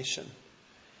of the nation.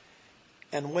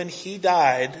 And when he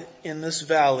died in this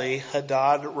valley,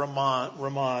 Hadad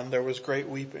Raman, there was great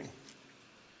weeping.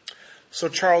 So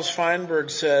Charles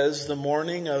Feinberg says, "The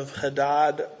mourning of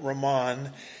Hadad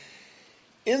Raman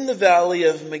in the valley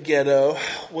of Megiddo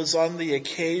was on the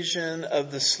occasion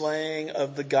of the slaying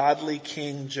of the godly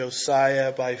king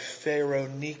Josiah by Pharaoh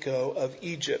Necho of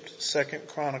Egypt." 2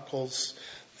 Chronicles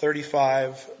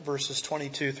 35 verses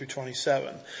 22 through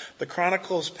 27. The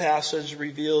Chronicles passage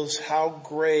reveals how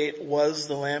great was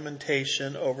the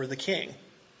lamentation over the king.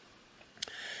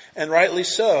 And rightly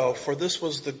so, for this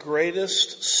was the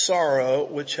greatest sorrow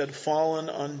which had fallen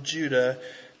on Judah.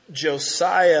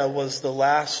 Josiah was the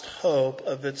last hope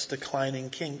of its declining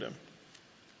kingdom.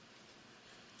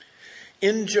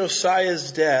 In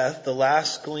Josiah's death, the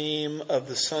last gleam of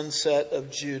the sunset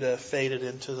of Judah faded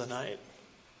into the night.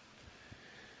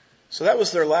 So that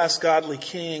was their last godly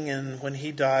king, and when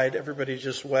he died, everybody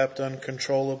just wept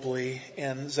uncontrollably.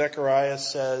 And Zechariah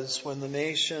says, when the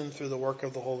nation, through the work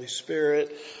of the Holy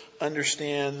Spirit,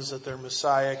 understands that their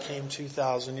Messiah came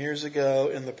 2,000 years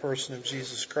ago in the person of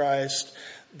Jesus Christ,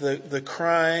 the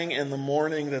crying and the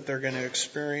mourning that they're going to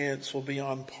experience will be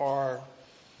on par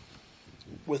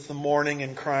with the mourning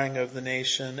and crying of the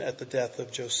nation at the death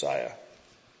of Josiah.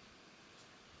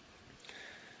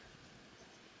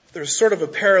 There's sort of a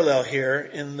parallel here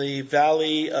in the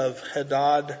valley of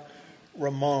Hadad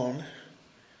Ramon,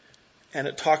 and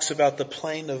it talks about the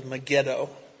plain of Megiddo.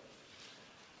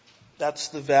 That's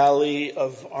the valley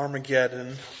of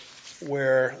Armageddon,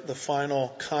 where the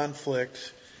final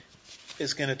conflict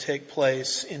is going to take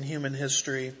place in human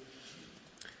history.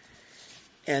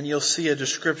 And you'll see a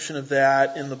description of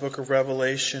that in the book of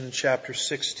Revelation, chapter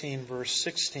 16, verse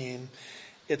 16.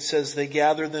 It says, they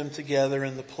gathered them together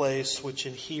in the place which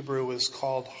in Hebrew is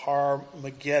called Har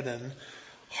Mageddon.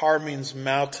 Har means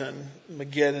mountain.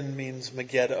 Mageddon means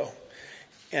Megiddo.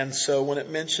 And so when it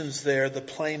mentions there the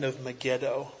plain of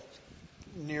Megiddo,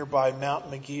 nearby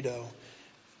Mount Megiddo,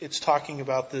 it's talking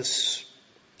about this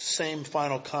same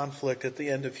final conflict at the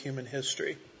end of human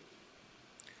history.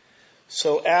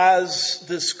 So as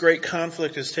this great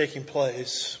conflict is taking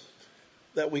place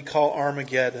that we call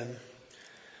Armageddon,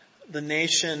 the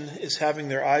nation is having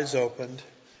their eyes opened,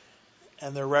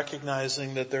 and they're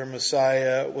recognizing that their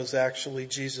Messiah was actually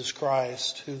Jesus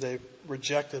Christ, who they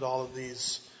rejected all of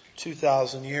these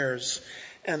 2,000 years.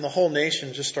 And the whole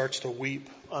nation just starts to weep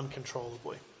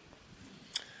uncontrollably.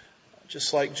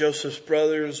 Just like Joseph's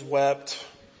brothers wept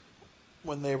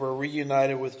when they were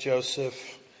reunited with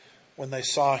Joseph, when they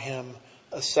saw him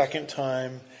a second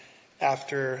time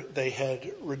after they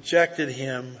had rejected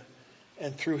him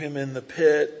and threw him in the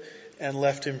pit and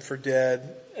left him for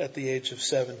dead at the age of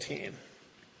 17.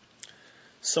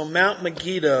 So Mount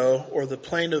Megiddo, or the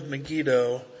plain of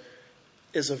Megiddo,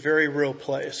 is a very real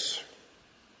place.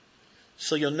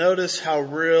 So you'll notice how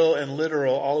real and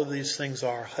literal all of these things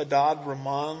are. Hadad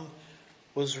Ramon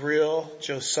was real.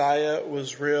 Josiah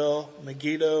was real.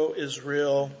 Megiddo is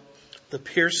real. The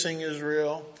piercing is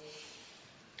real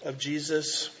of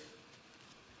Jesus.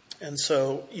 And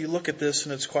so you look at this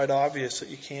and it's quite obvious that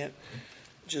you can't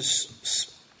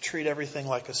just treat everything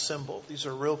like a symbol. These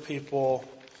are real people,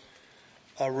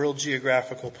 real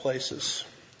geographical places.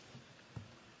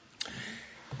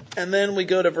 And then we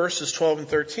go to verses 12 and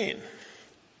 13.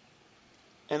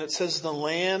 And it says, the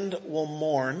land will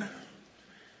mourn,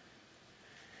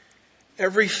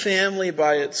 every family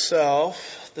by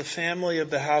itself, the family of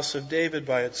the house of David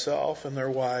by itself and their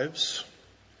wives,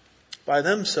 by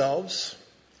themselves,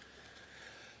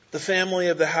 the family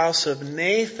of the house of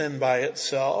Nathan by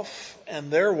itself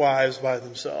and their wives by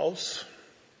themselves,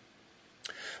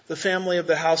 the family of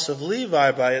the house of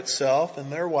Levi by itself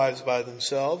and their wives by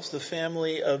themselves, the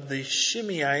family of the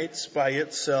Shimeites by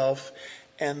itself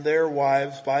and their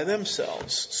wives by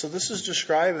themselves. So this is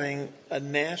describing a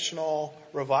national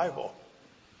revival.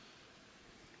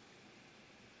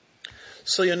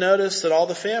 So you notice that all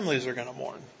the families are going to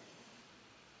mourn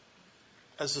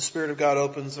as the Spirit of God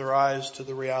opens their eyes to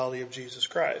the reality of Jesus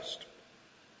Christ.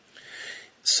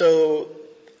 So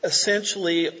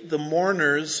essentially, the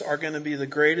mourners are going to be the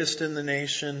greatest in the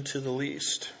nation to the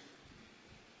least.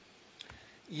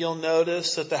 You'll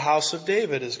notice that the house of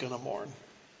David is going to mourn.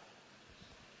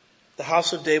 The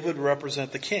house of David would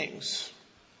represent the kings,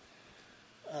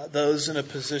 those in a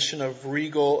position of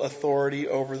regal authority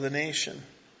over the nation.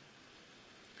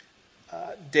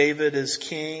 David as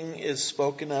king is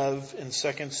spoken of in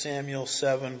 2 Samuel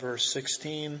 7 verse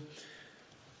 16.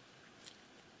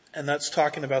 And that's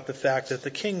talking about the fact that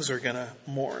the kings are going to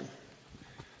mourn.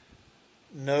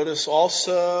 Notice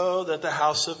also that the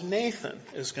house of Nathan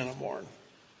is going to mourn.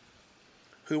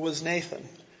 Who was Nathan?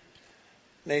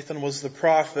 Nathan was the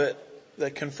prophet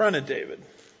that confronted David.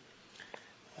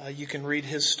 You can read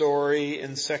his story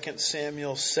in 2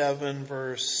 Samuel 7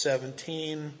 verse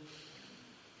 17.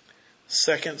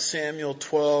 2 Samuel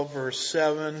 12 verse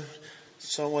 7.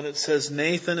 So when it says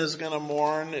Nathan is going to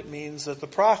mourn, it means that the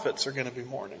prophets are going to be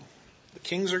mourning. The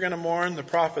kings are going to mourn, the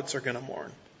prophets are going to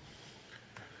mourn.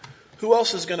 Who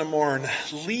else is going to mourn?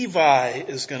 Levi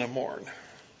is going to mourn.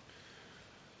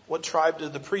 What tribe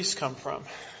did the priests come from?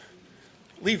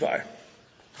 Levi.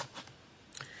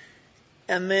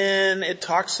 And then it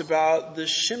talks about the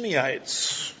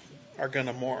Shimeites are going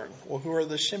to mourn. Well, who are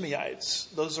the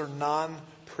Shimeites? Those are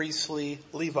non-priestly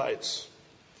Levites.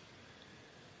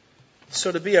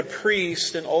 So to be a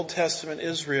priest in Old Testament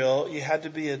Israel, you had to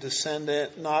be a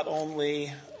descendant not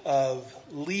only of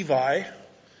Levi,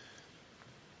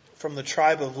 from the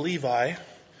tribe of Levi,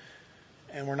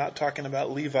 And we're not talking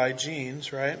about Levi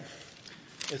genes, right?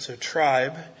 It's a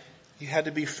tribe. You had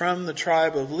to be from the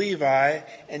tribe of Levi,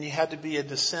 and you had to be a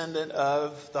descendant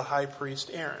of the high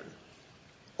priest Aaron.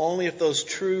 Only if those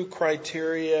true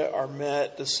criteria are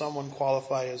met does someone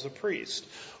qualify as a priest.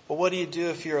 Well, what do you do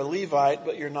if you're a Levite,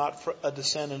 but you're not a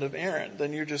descendant of Aaron?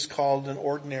 Then you're just called an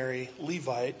ordinary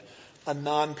Levite, a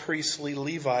non-priestly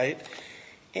Levite.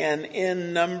 And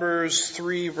in Numbers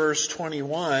 3 verse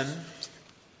 21,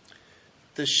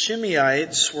 the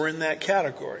Shimeites were in that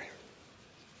category.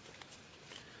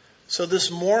 So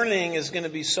this mourning is going to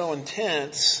be so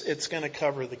intense, it's going to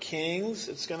cover the kings,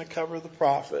 it's going to cover the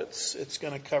prophets, it's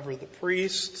going to cover the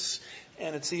priests,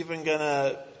 and it's even going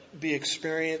to be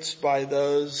experienced by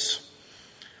those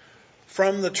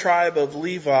from the tribe of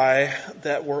Levi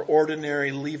that were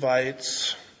ordinary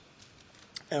Levites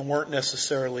and weren't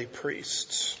necessarily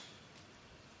priests.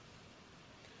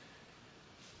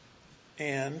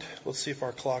 And let's see if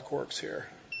our clock works here.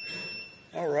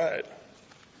 All right.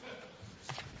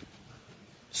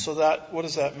 So what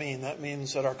does that mean? That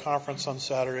means at our conference on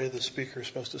Saturday, the speaker is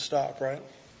supposed to stop, right?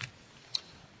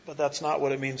 But that's not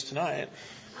what it means tonight.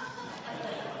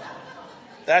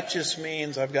 That just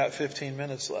means I've got 15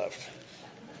 minutes left.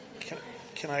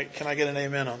 Can I get an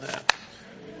amen on that?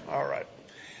 All right.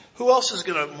 Who else is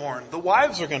going to mourn? The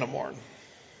wives are going to mourn.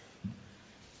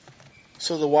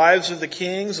 So the wives of the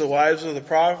kings, the wives of the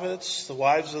prophets, the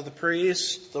wives of the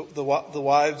priests, the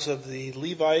wives of the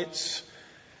Levites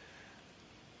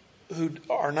who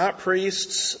are not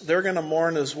priests, they're going to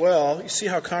mourn as well. You see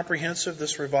how comprehensive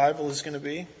this revival is going to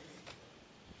be?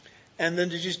 And then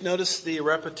did you notice the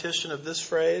repetition of this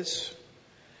phrase?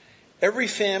 Every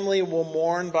family will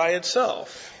mourn by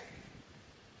itself.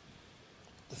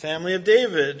 The family of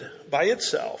David by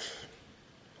itself.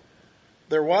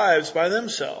 Their wives by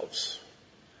themselves.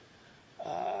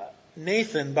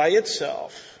 Nathan by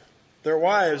itself. Their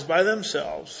wives by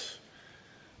themselves.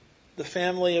 The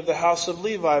family of the house of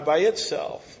Levi by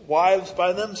itself. Wives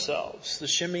by themselves. The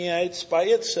Shimeites by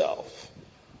itself.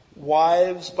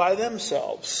 Wives by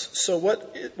themselves. So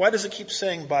why does it keep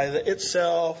saying by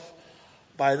itself,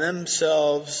 by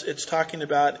themselves? It's talking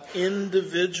about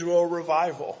individual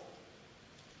revival,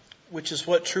 which is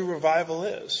what true revival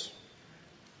is.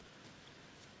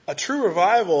 A true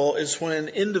revival is when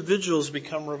individuals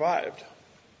become revived.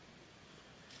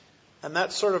 And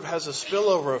that sort of has a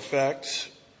spillover effect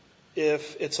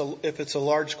if it's a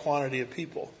large quantity of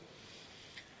people.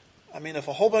 I mean, if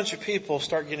a whole bunch of people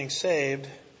start getting saved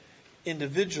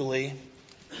individually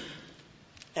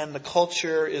and the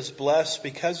culture is blessed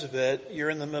because of it, you're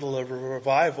in the middle of a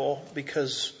revival,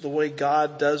 because the way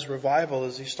God does revival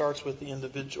is He starts with the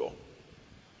individual.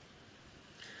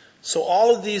 So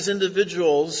all of these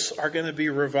individuals are going to be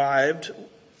revived,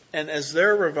 and as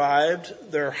they're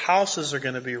revived, their houses are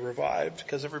going to be revived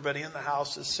because everybody in the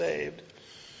house is saved.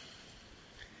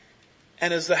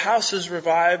 And as the house is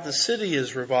revived, the city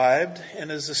is revived.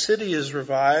 And as the city is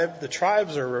revived, the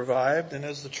tribes are revived. And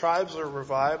as the tribes are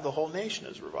revived, the whole nation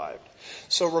is revived.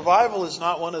 So revival is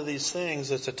not one of these things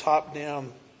that's a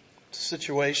top-down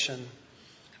situation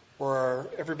where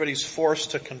everybody's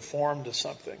forced to conform to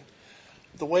something.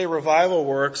 The way revival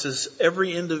works is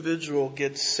every individual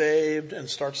gets saved and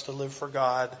starts to live for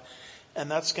God. And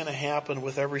that's going to happen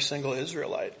with every single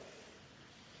Israelite.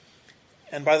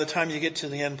 And by the time you get to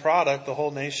the end product, the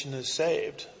whole nation is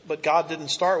saved. But God didn't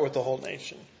start with the whole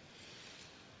nation.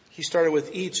 He started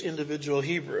with each individual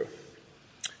Hebrew.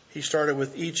 He started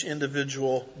with each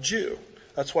individual Jew.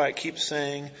 That's why it keeps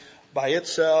saying by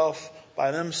itself,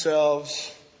 by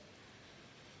themselves.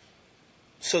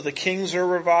 So the kings are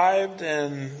revived,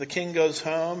 and the king goes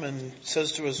home and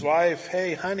says to his wife,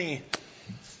 "Hey, honey,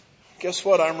 guess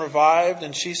what? I'm revived."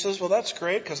 And she says, "Well, that's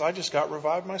great because I just got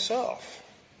revived myself."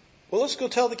 "Well, let's go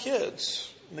tell the kids."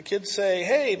 And the kids say,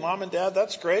 "Hey, Mom and Dad,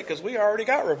 that's great because we already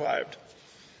got revived."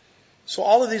 So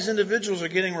all of these individuals are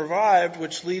getting revived,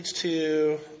 which leads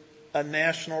to a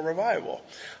national revival.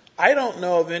 I don't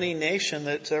know of any nation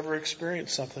that's ever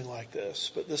experienced something like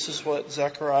this, but this is what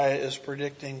Zechariah is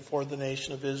predicting for the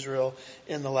nation of Israel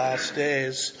in the last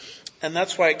days. And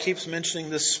that's why it keeps mentioning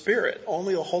the Spirit.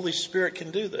 Only the Holy Spirit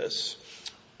can do this.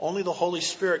 Only the Holy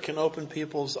Spirit can open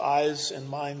people's eyes and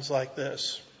minds like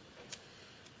this.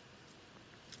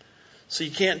 So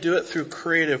you can't do it through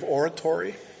creative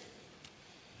oratory.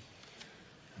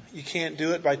 You can't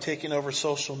do it by taking over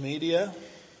social media.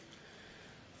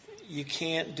 You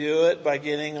can't do it by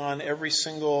getting on every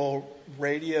single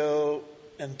radio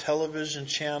and television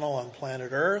channel on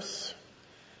planet Earth.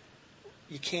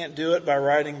 You can't do it by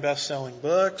writing best-selling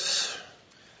books.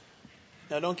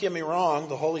 Now don't get me wrong,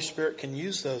 the Holy Spirit can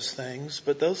use those things,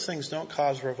 but those things don't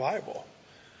cause revival.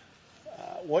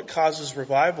 What causes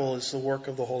revival is the work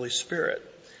of the Holy Spirit.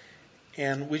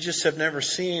 And we just have never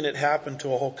seen it happen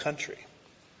to a whole country.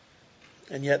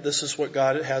 And yet this is what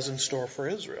God has in store for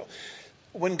Israel.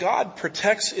 When God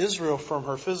protects Israel from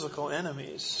her physical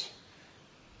enemies,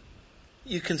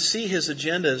 you can see his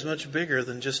agenda is much bigger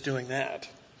than just doing that.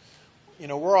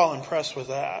 We're all impressed with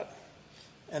that.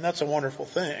 And that's a wonderful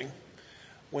thing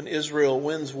when Israel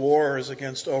wins wars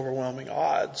against overwhelming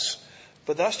odds.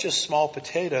 But that's just small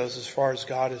potatoes as far as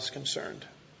God is concerned.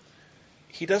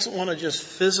 He doesn't want to just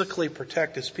physically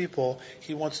protect his people.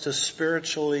 He wants to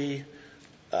spiritually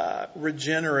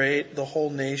regenerate the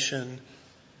whole nation,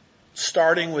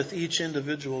 starting with each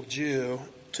individual Jew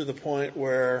to the point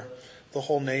where the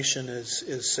whole nation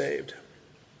is saved.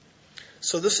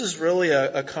 So this is really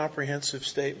a comprehensive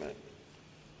statement.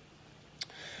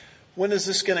 When is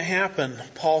this going to happen?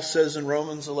 Paul says in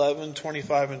Romans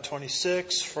 11:25 and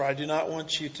 26, "For I do not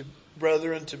want you,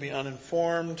 brethren, to be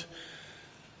uninformed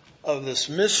of this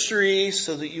mystery,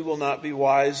 so that you will not be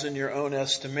wise in your own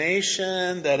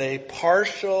estimation, that a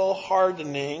partial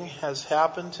hardening has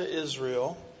happened to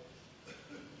Israel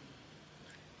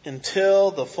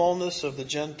until the fullness of the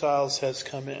Gentiles has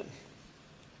come in."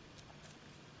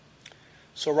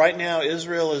 So right now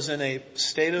Israel is in a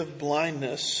state of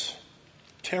blindness,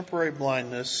 temporary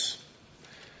blindness,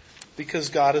 because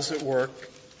God is at work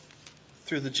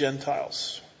through the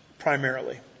Gentiles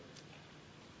primarily.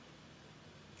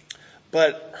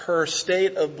 But her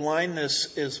state of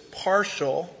blindness is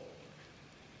partial,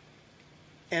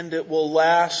 and it will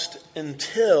last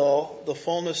until the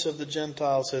fullness of the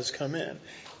Gentiles has come in.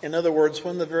 In other words,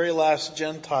 when the very last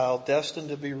Gentile destined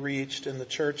to be reached in the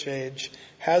church age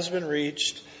has been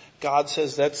reached, God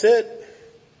says that's it.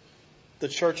 The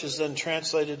church is then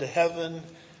translated to heaven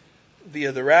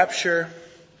via the rapture,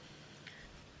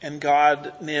 and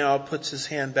God now puts his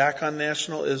hand back on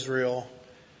national Israel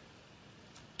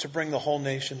to bring the whole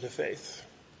nation to faith,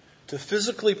 to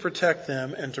physically protect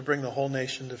them and to bring the whole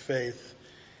nation to faith.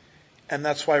 And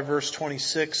that's why verse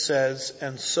 26 says,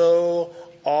 "And so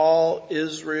all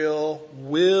Israel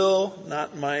will,"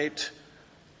 not might,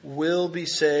 "will be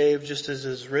saved, just as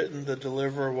is written, the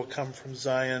deliverer will come from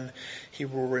Zion. He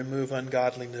will remove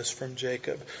ungodliness from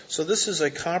Jacob." So this is a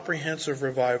comprehensive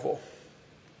revival.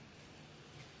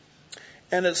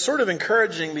 And it's sort of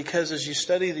encouraging because as you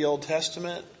study the Old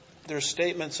Testament, there's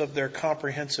statements of their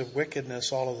comprehensive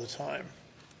wickedness all of the time.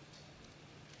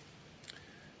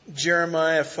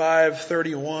 Jeremiah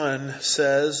 5:31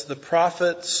 says, "The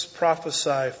prophets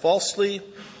prophesy falsely.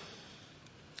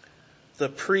 The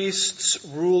priests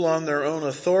rule on their own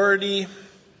authority.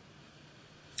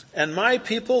 And my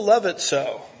people love it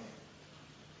so."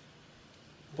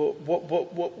 But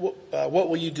what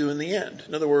will you do in the end?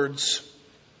 In other words,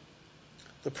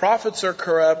 the prophets are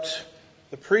corrupt,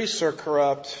 the priests are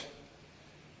corrupt,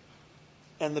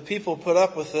 and the people put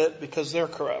up with it because they're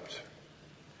corrupt.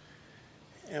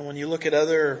 And when you look at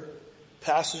other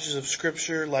passages of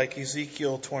Scripture like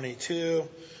Ezekiel 22,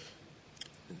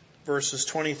 verses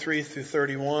 23 through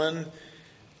 31,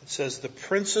 it says, "The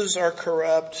princes are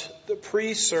corrupt, the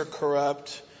priests are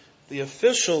corrupt, the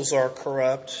officials are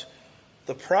corrupt,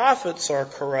 the prophets are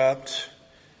corrupt,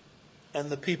 and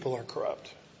the people are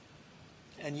corrupt."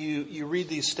 And you read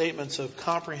these statements of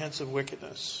comprehensive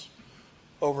wickedness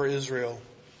over Israel.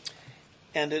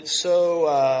 And it's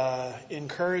so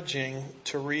encouraging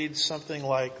to read something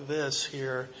like this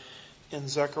here in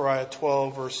Zechariah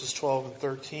 12, verses 12 and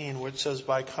 13, which says,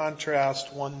 "By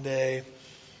contrast, one day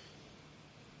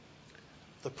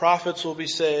the prophets will be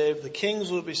saved, the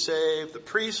kings will be saved, the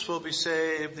priests will be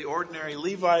saved, the ordinary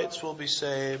Levites will be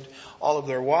saved, all of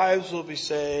their wives will be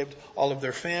saved, all of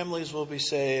their families will be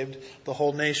saved, the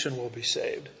whole nation will be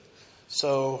saved."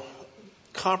 So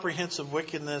comprehensive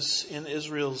wickedness in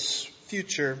Israel's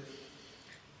future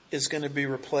is going to be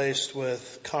replaced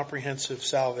with comprehensive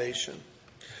salvation.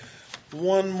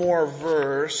 One more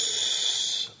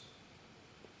verse,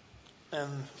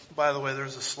 and by the way,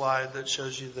 there's a slide that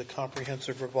shows you the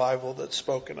comprehensive revival that's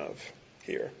spoken of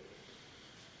here.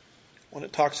 When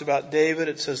it talks about David,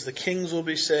 it says the kings will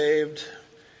be saved,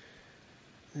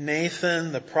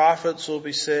 Nathan, the prophets will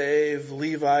be saved,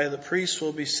 Levi, the priests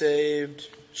will be saved,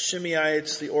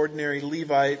 Shimeites, the ordinary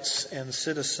Levites, and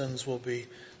citizens will be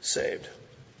saved.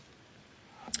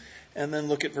 And then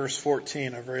look at verse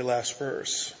 14, our very last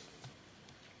verse.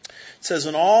 It says,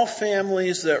 "And all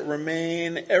families that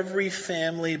remain, every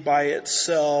family by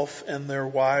itself, and their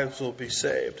wives will be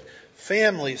saved."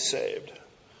 Families saved.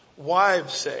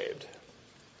 Wives saved.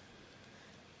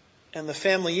 And the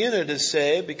family unit is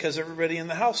saved because everybody in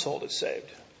the household is saved.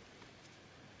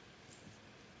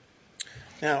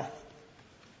 Now,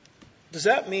 does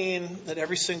that mean that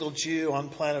every single Jew on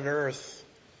planet Earth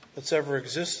that's ever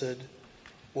existed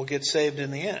will get saved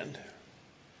in the end?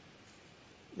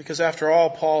 Because after all,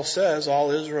 Paul says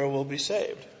all Israel will be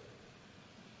saved.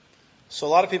 So a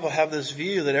lot of people have this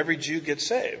view that every Jew gets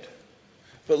saved.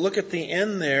 But look at the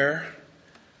end there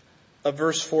of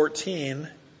verse 14.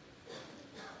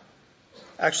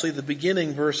 Actually, the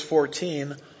beginning, verse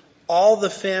 14. All the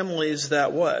families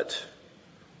that what?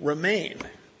 Remain.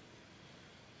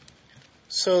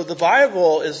 So the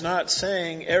Bible is not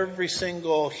saying every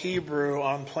single Hebrew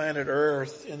on planet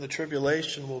Earth in the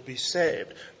tribulation will be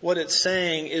saved. What it's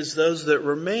saying is those that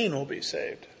remain will be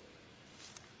saved.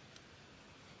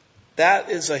 That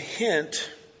is a hint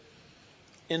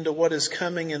into what is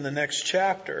coming in the next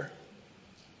chapter.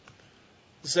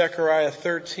 Zechariah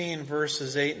 13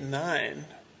 verses 8 and 9,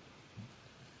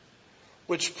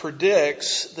 which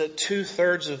predicts that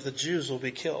 2/3 of the Jews will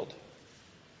be killed.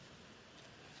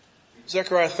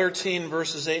 Zechariah 13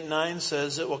 verses 8 and 9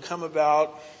 says, "It will come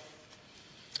about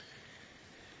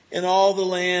in all the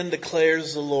land,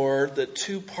 declares the Lord, that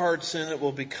 2 parts in it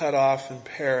will be cut off and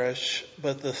perish,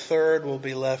 but the 3rd will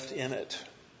be left in it.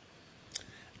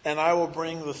 And I will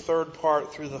bring the 3rd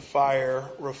part through the fire,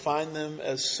 refine them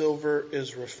as silver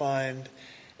is refined,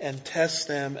 and test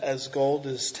them as gold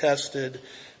is tested.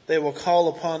 They will call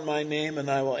upon my name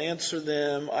and I will answer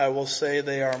them. I will say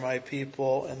they are my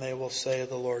people, and they will say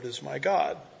the Lord is my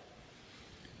God."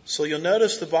 So you'll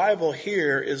notice the Bible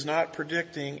here is not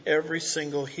predicting every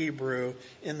single Hebrew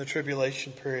in the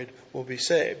tribulation period will be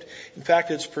saved. In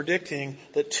fact, it's predicting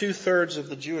that 2/3 of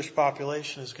the Jewish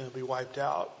population is going to be wiped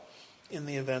out in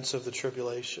the events of the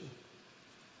tribulation.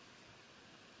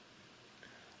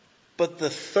 But the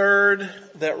 1/3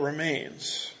 that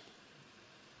remains,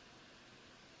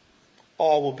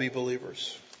 all will be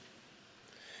believers.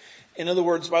 In other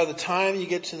words, by the time you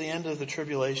get to the end of the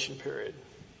tribulation period,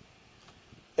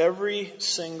 every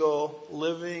single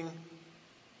living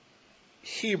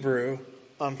Hebrew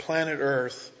on planet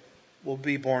Earth will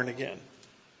be born again.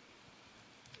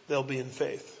 They'll be in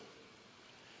faith.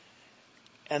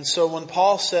 And so when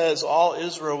Paul says all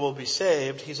Israel will be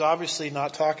saved, he's obviously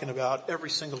not talking about every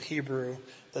single Hebrew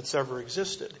that's ever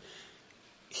existed.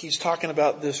 He's talking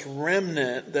about this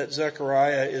remnant that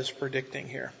Zechariah is predicting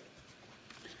here.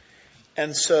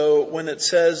 And so when it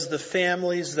says the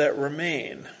families that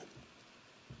remain,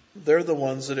 they're the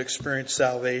ones that experience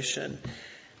salvation.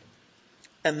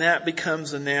 And that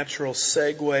becomes a natural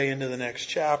segue into the next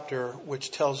chapter,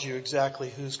 which tells you exactly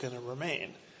who's going to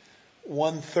remain.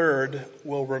 1/3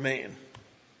 will remain.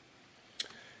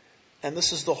 And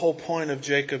this is the whole point of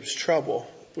Jacob's trouble,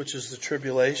 which is the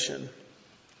tribulation.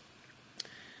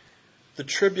 The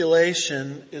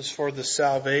tribulation is for the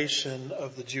salvation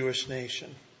of the Jewish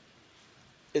nation.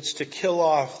 It's to kill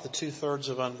off the 2/3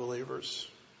 of unbelievers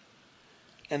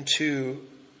and to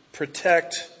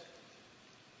protect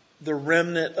the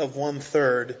remnant of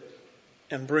 1/3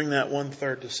 and bring that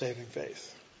 1/3 to saving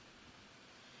faith.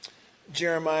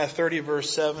 Jeremiah 30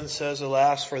 verse 7 says,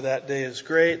 "Alas, for that day is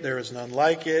great, there is none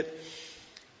like it.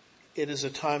 It is a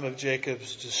time of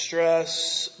Jacob's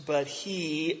distress, but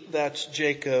he," that's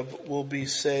Jacob, "will be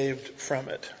saved from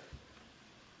it."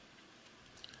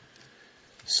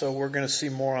 So we're going to see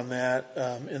more on that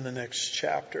in the next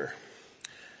chapter.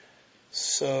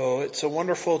 So it's a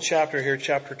wonderful chapter here,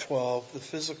 chapter 12, the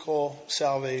physical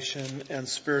salvation and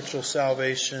spiritual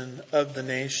salvation of the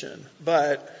nation.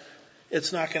 But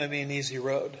it's not going to be an easy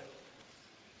road,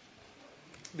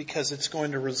 because it's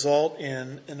going to result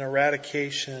in an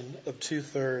eradication of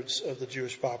 2/3 of the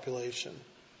Jewish population.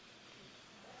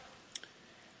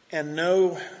 And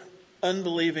no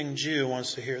unbelieving Jew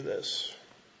wants to hear this,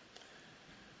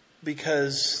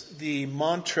 because the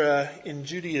mantra in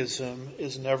Judaism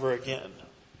is never again.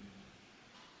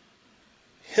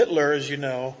 Hitler, as you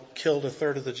know, killed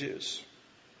 1/3 of the Jews,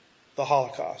 the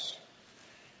Holocaust.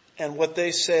 And what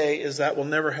they say is that will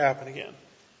never happen again.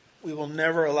 We will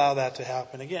never allow that to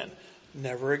happen again.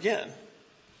 Never again.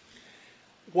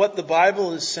 What the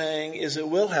Bible is saying is it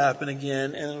will happen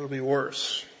again, and it'll be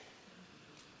worse.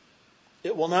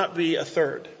 It will not be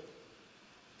 1/3.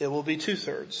 It will be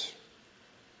 2/3.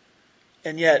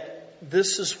 And yet,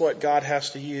 this is what God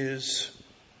has to use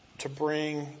to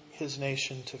bring his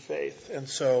nation to faith. And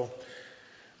so,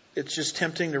 it's just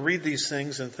tempting to read these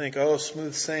things and think, oh,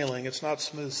 smooth sailing. It's not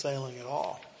smooth sailing at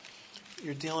all.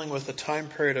 You're dealing with a time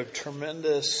period of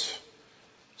tremendous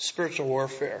spiritual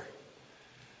warfare,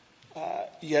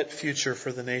 yet future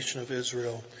for the nation of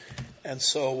Israel. And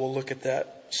so we'll look at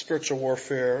that spiritual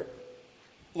warfare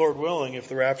Lord willing, if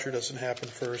the rapture doesn't happen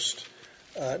first,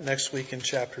 next week in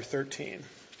chapter 13.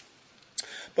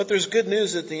 But there's good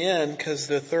news at the end, because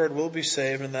the third will be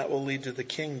saved, and that will lead to the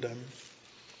kingdom.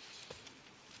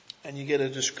 And you get a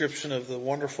description of the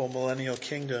wonderful millennial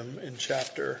kingdom in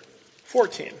chapter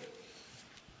 14,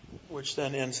 which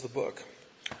then ends the book.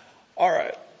 All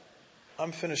right.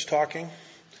 I'm finished talking.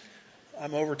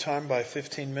 I'm over time by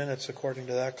 15 minutes according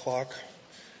to that clock.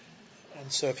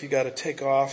 And so if you got to take off,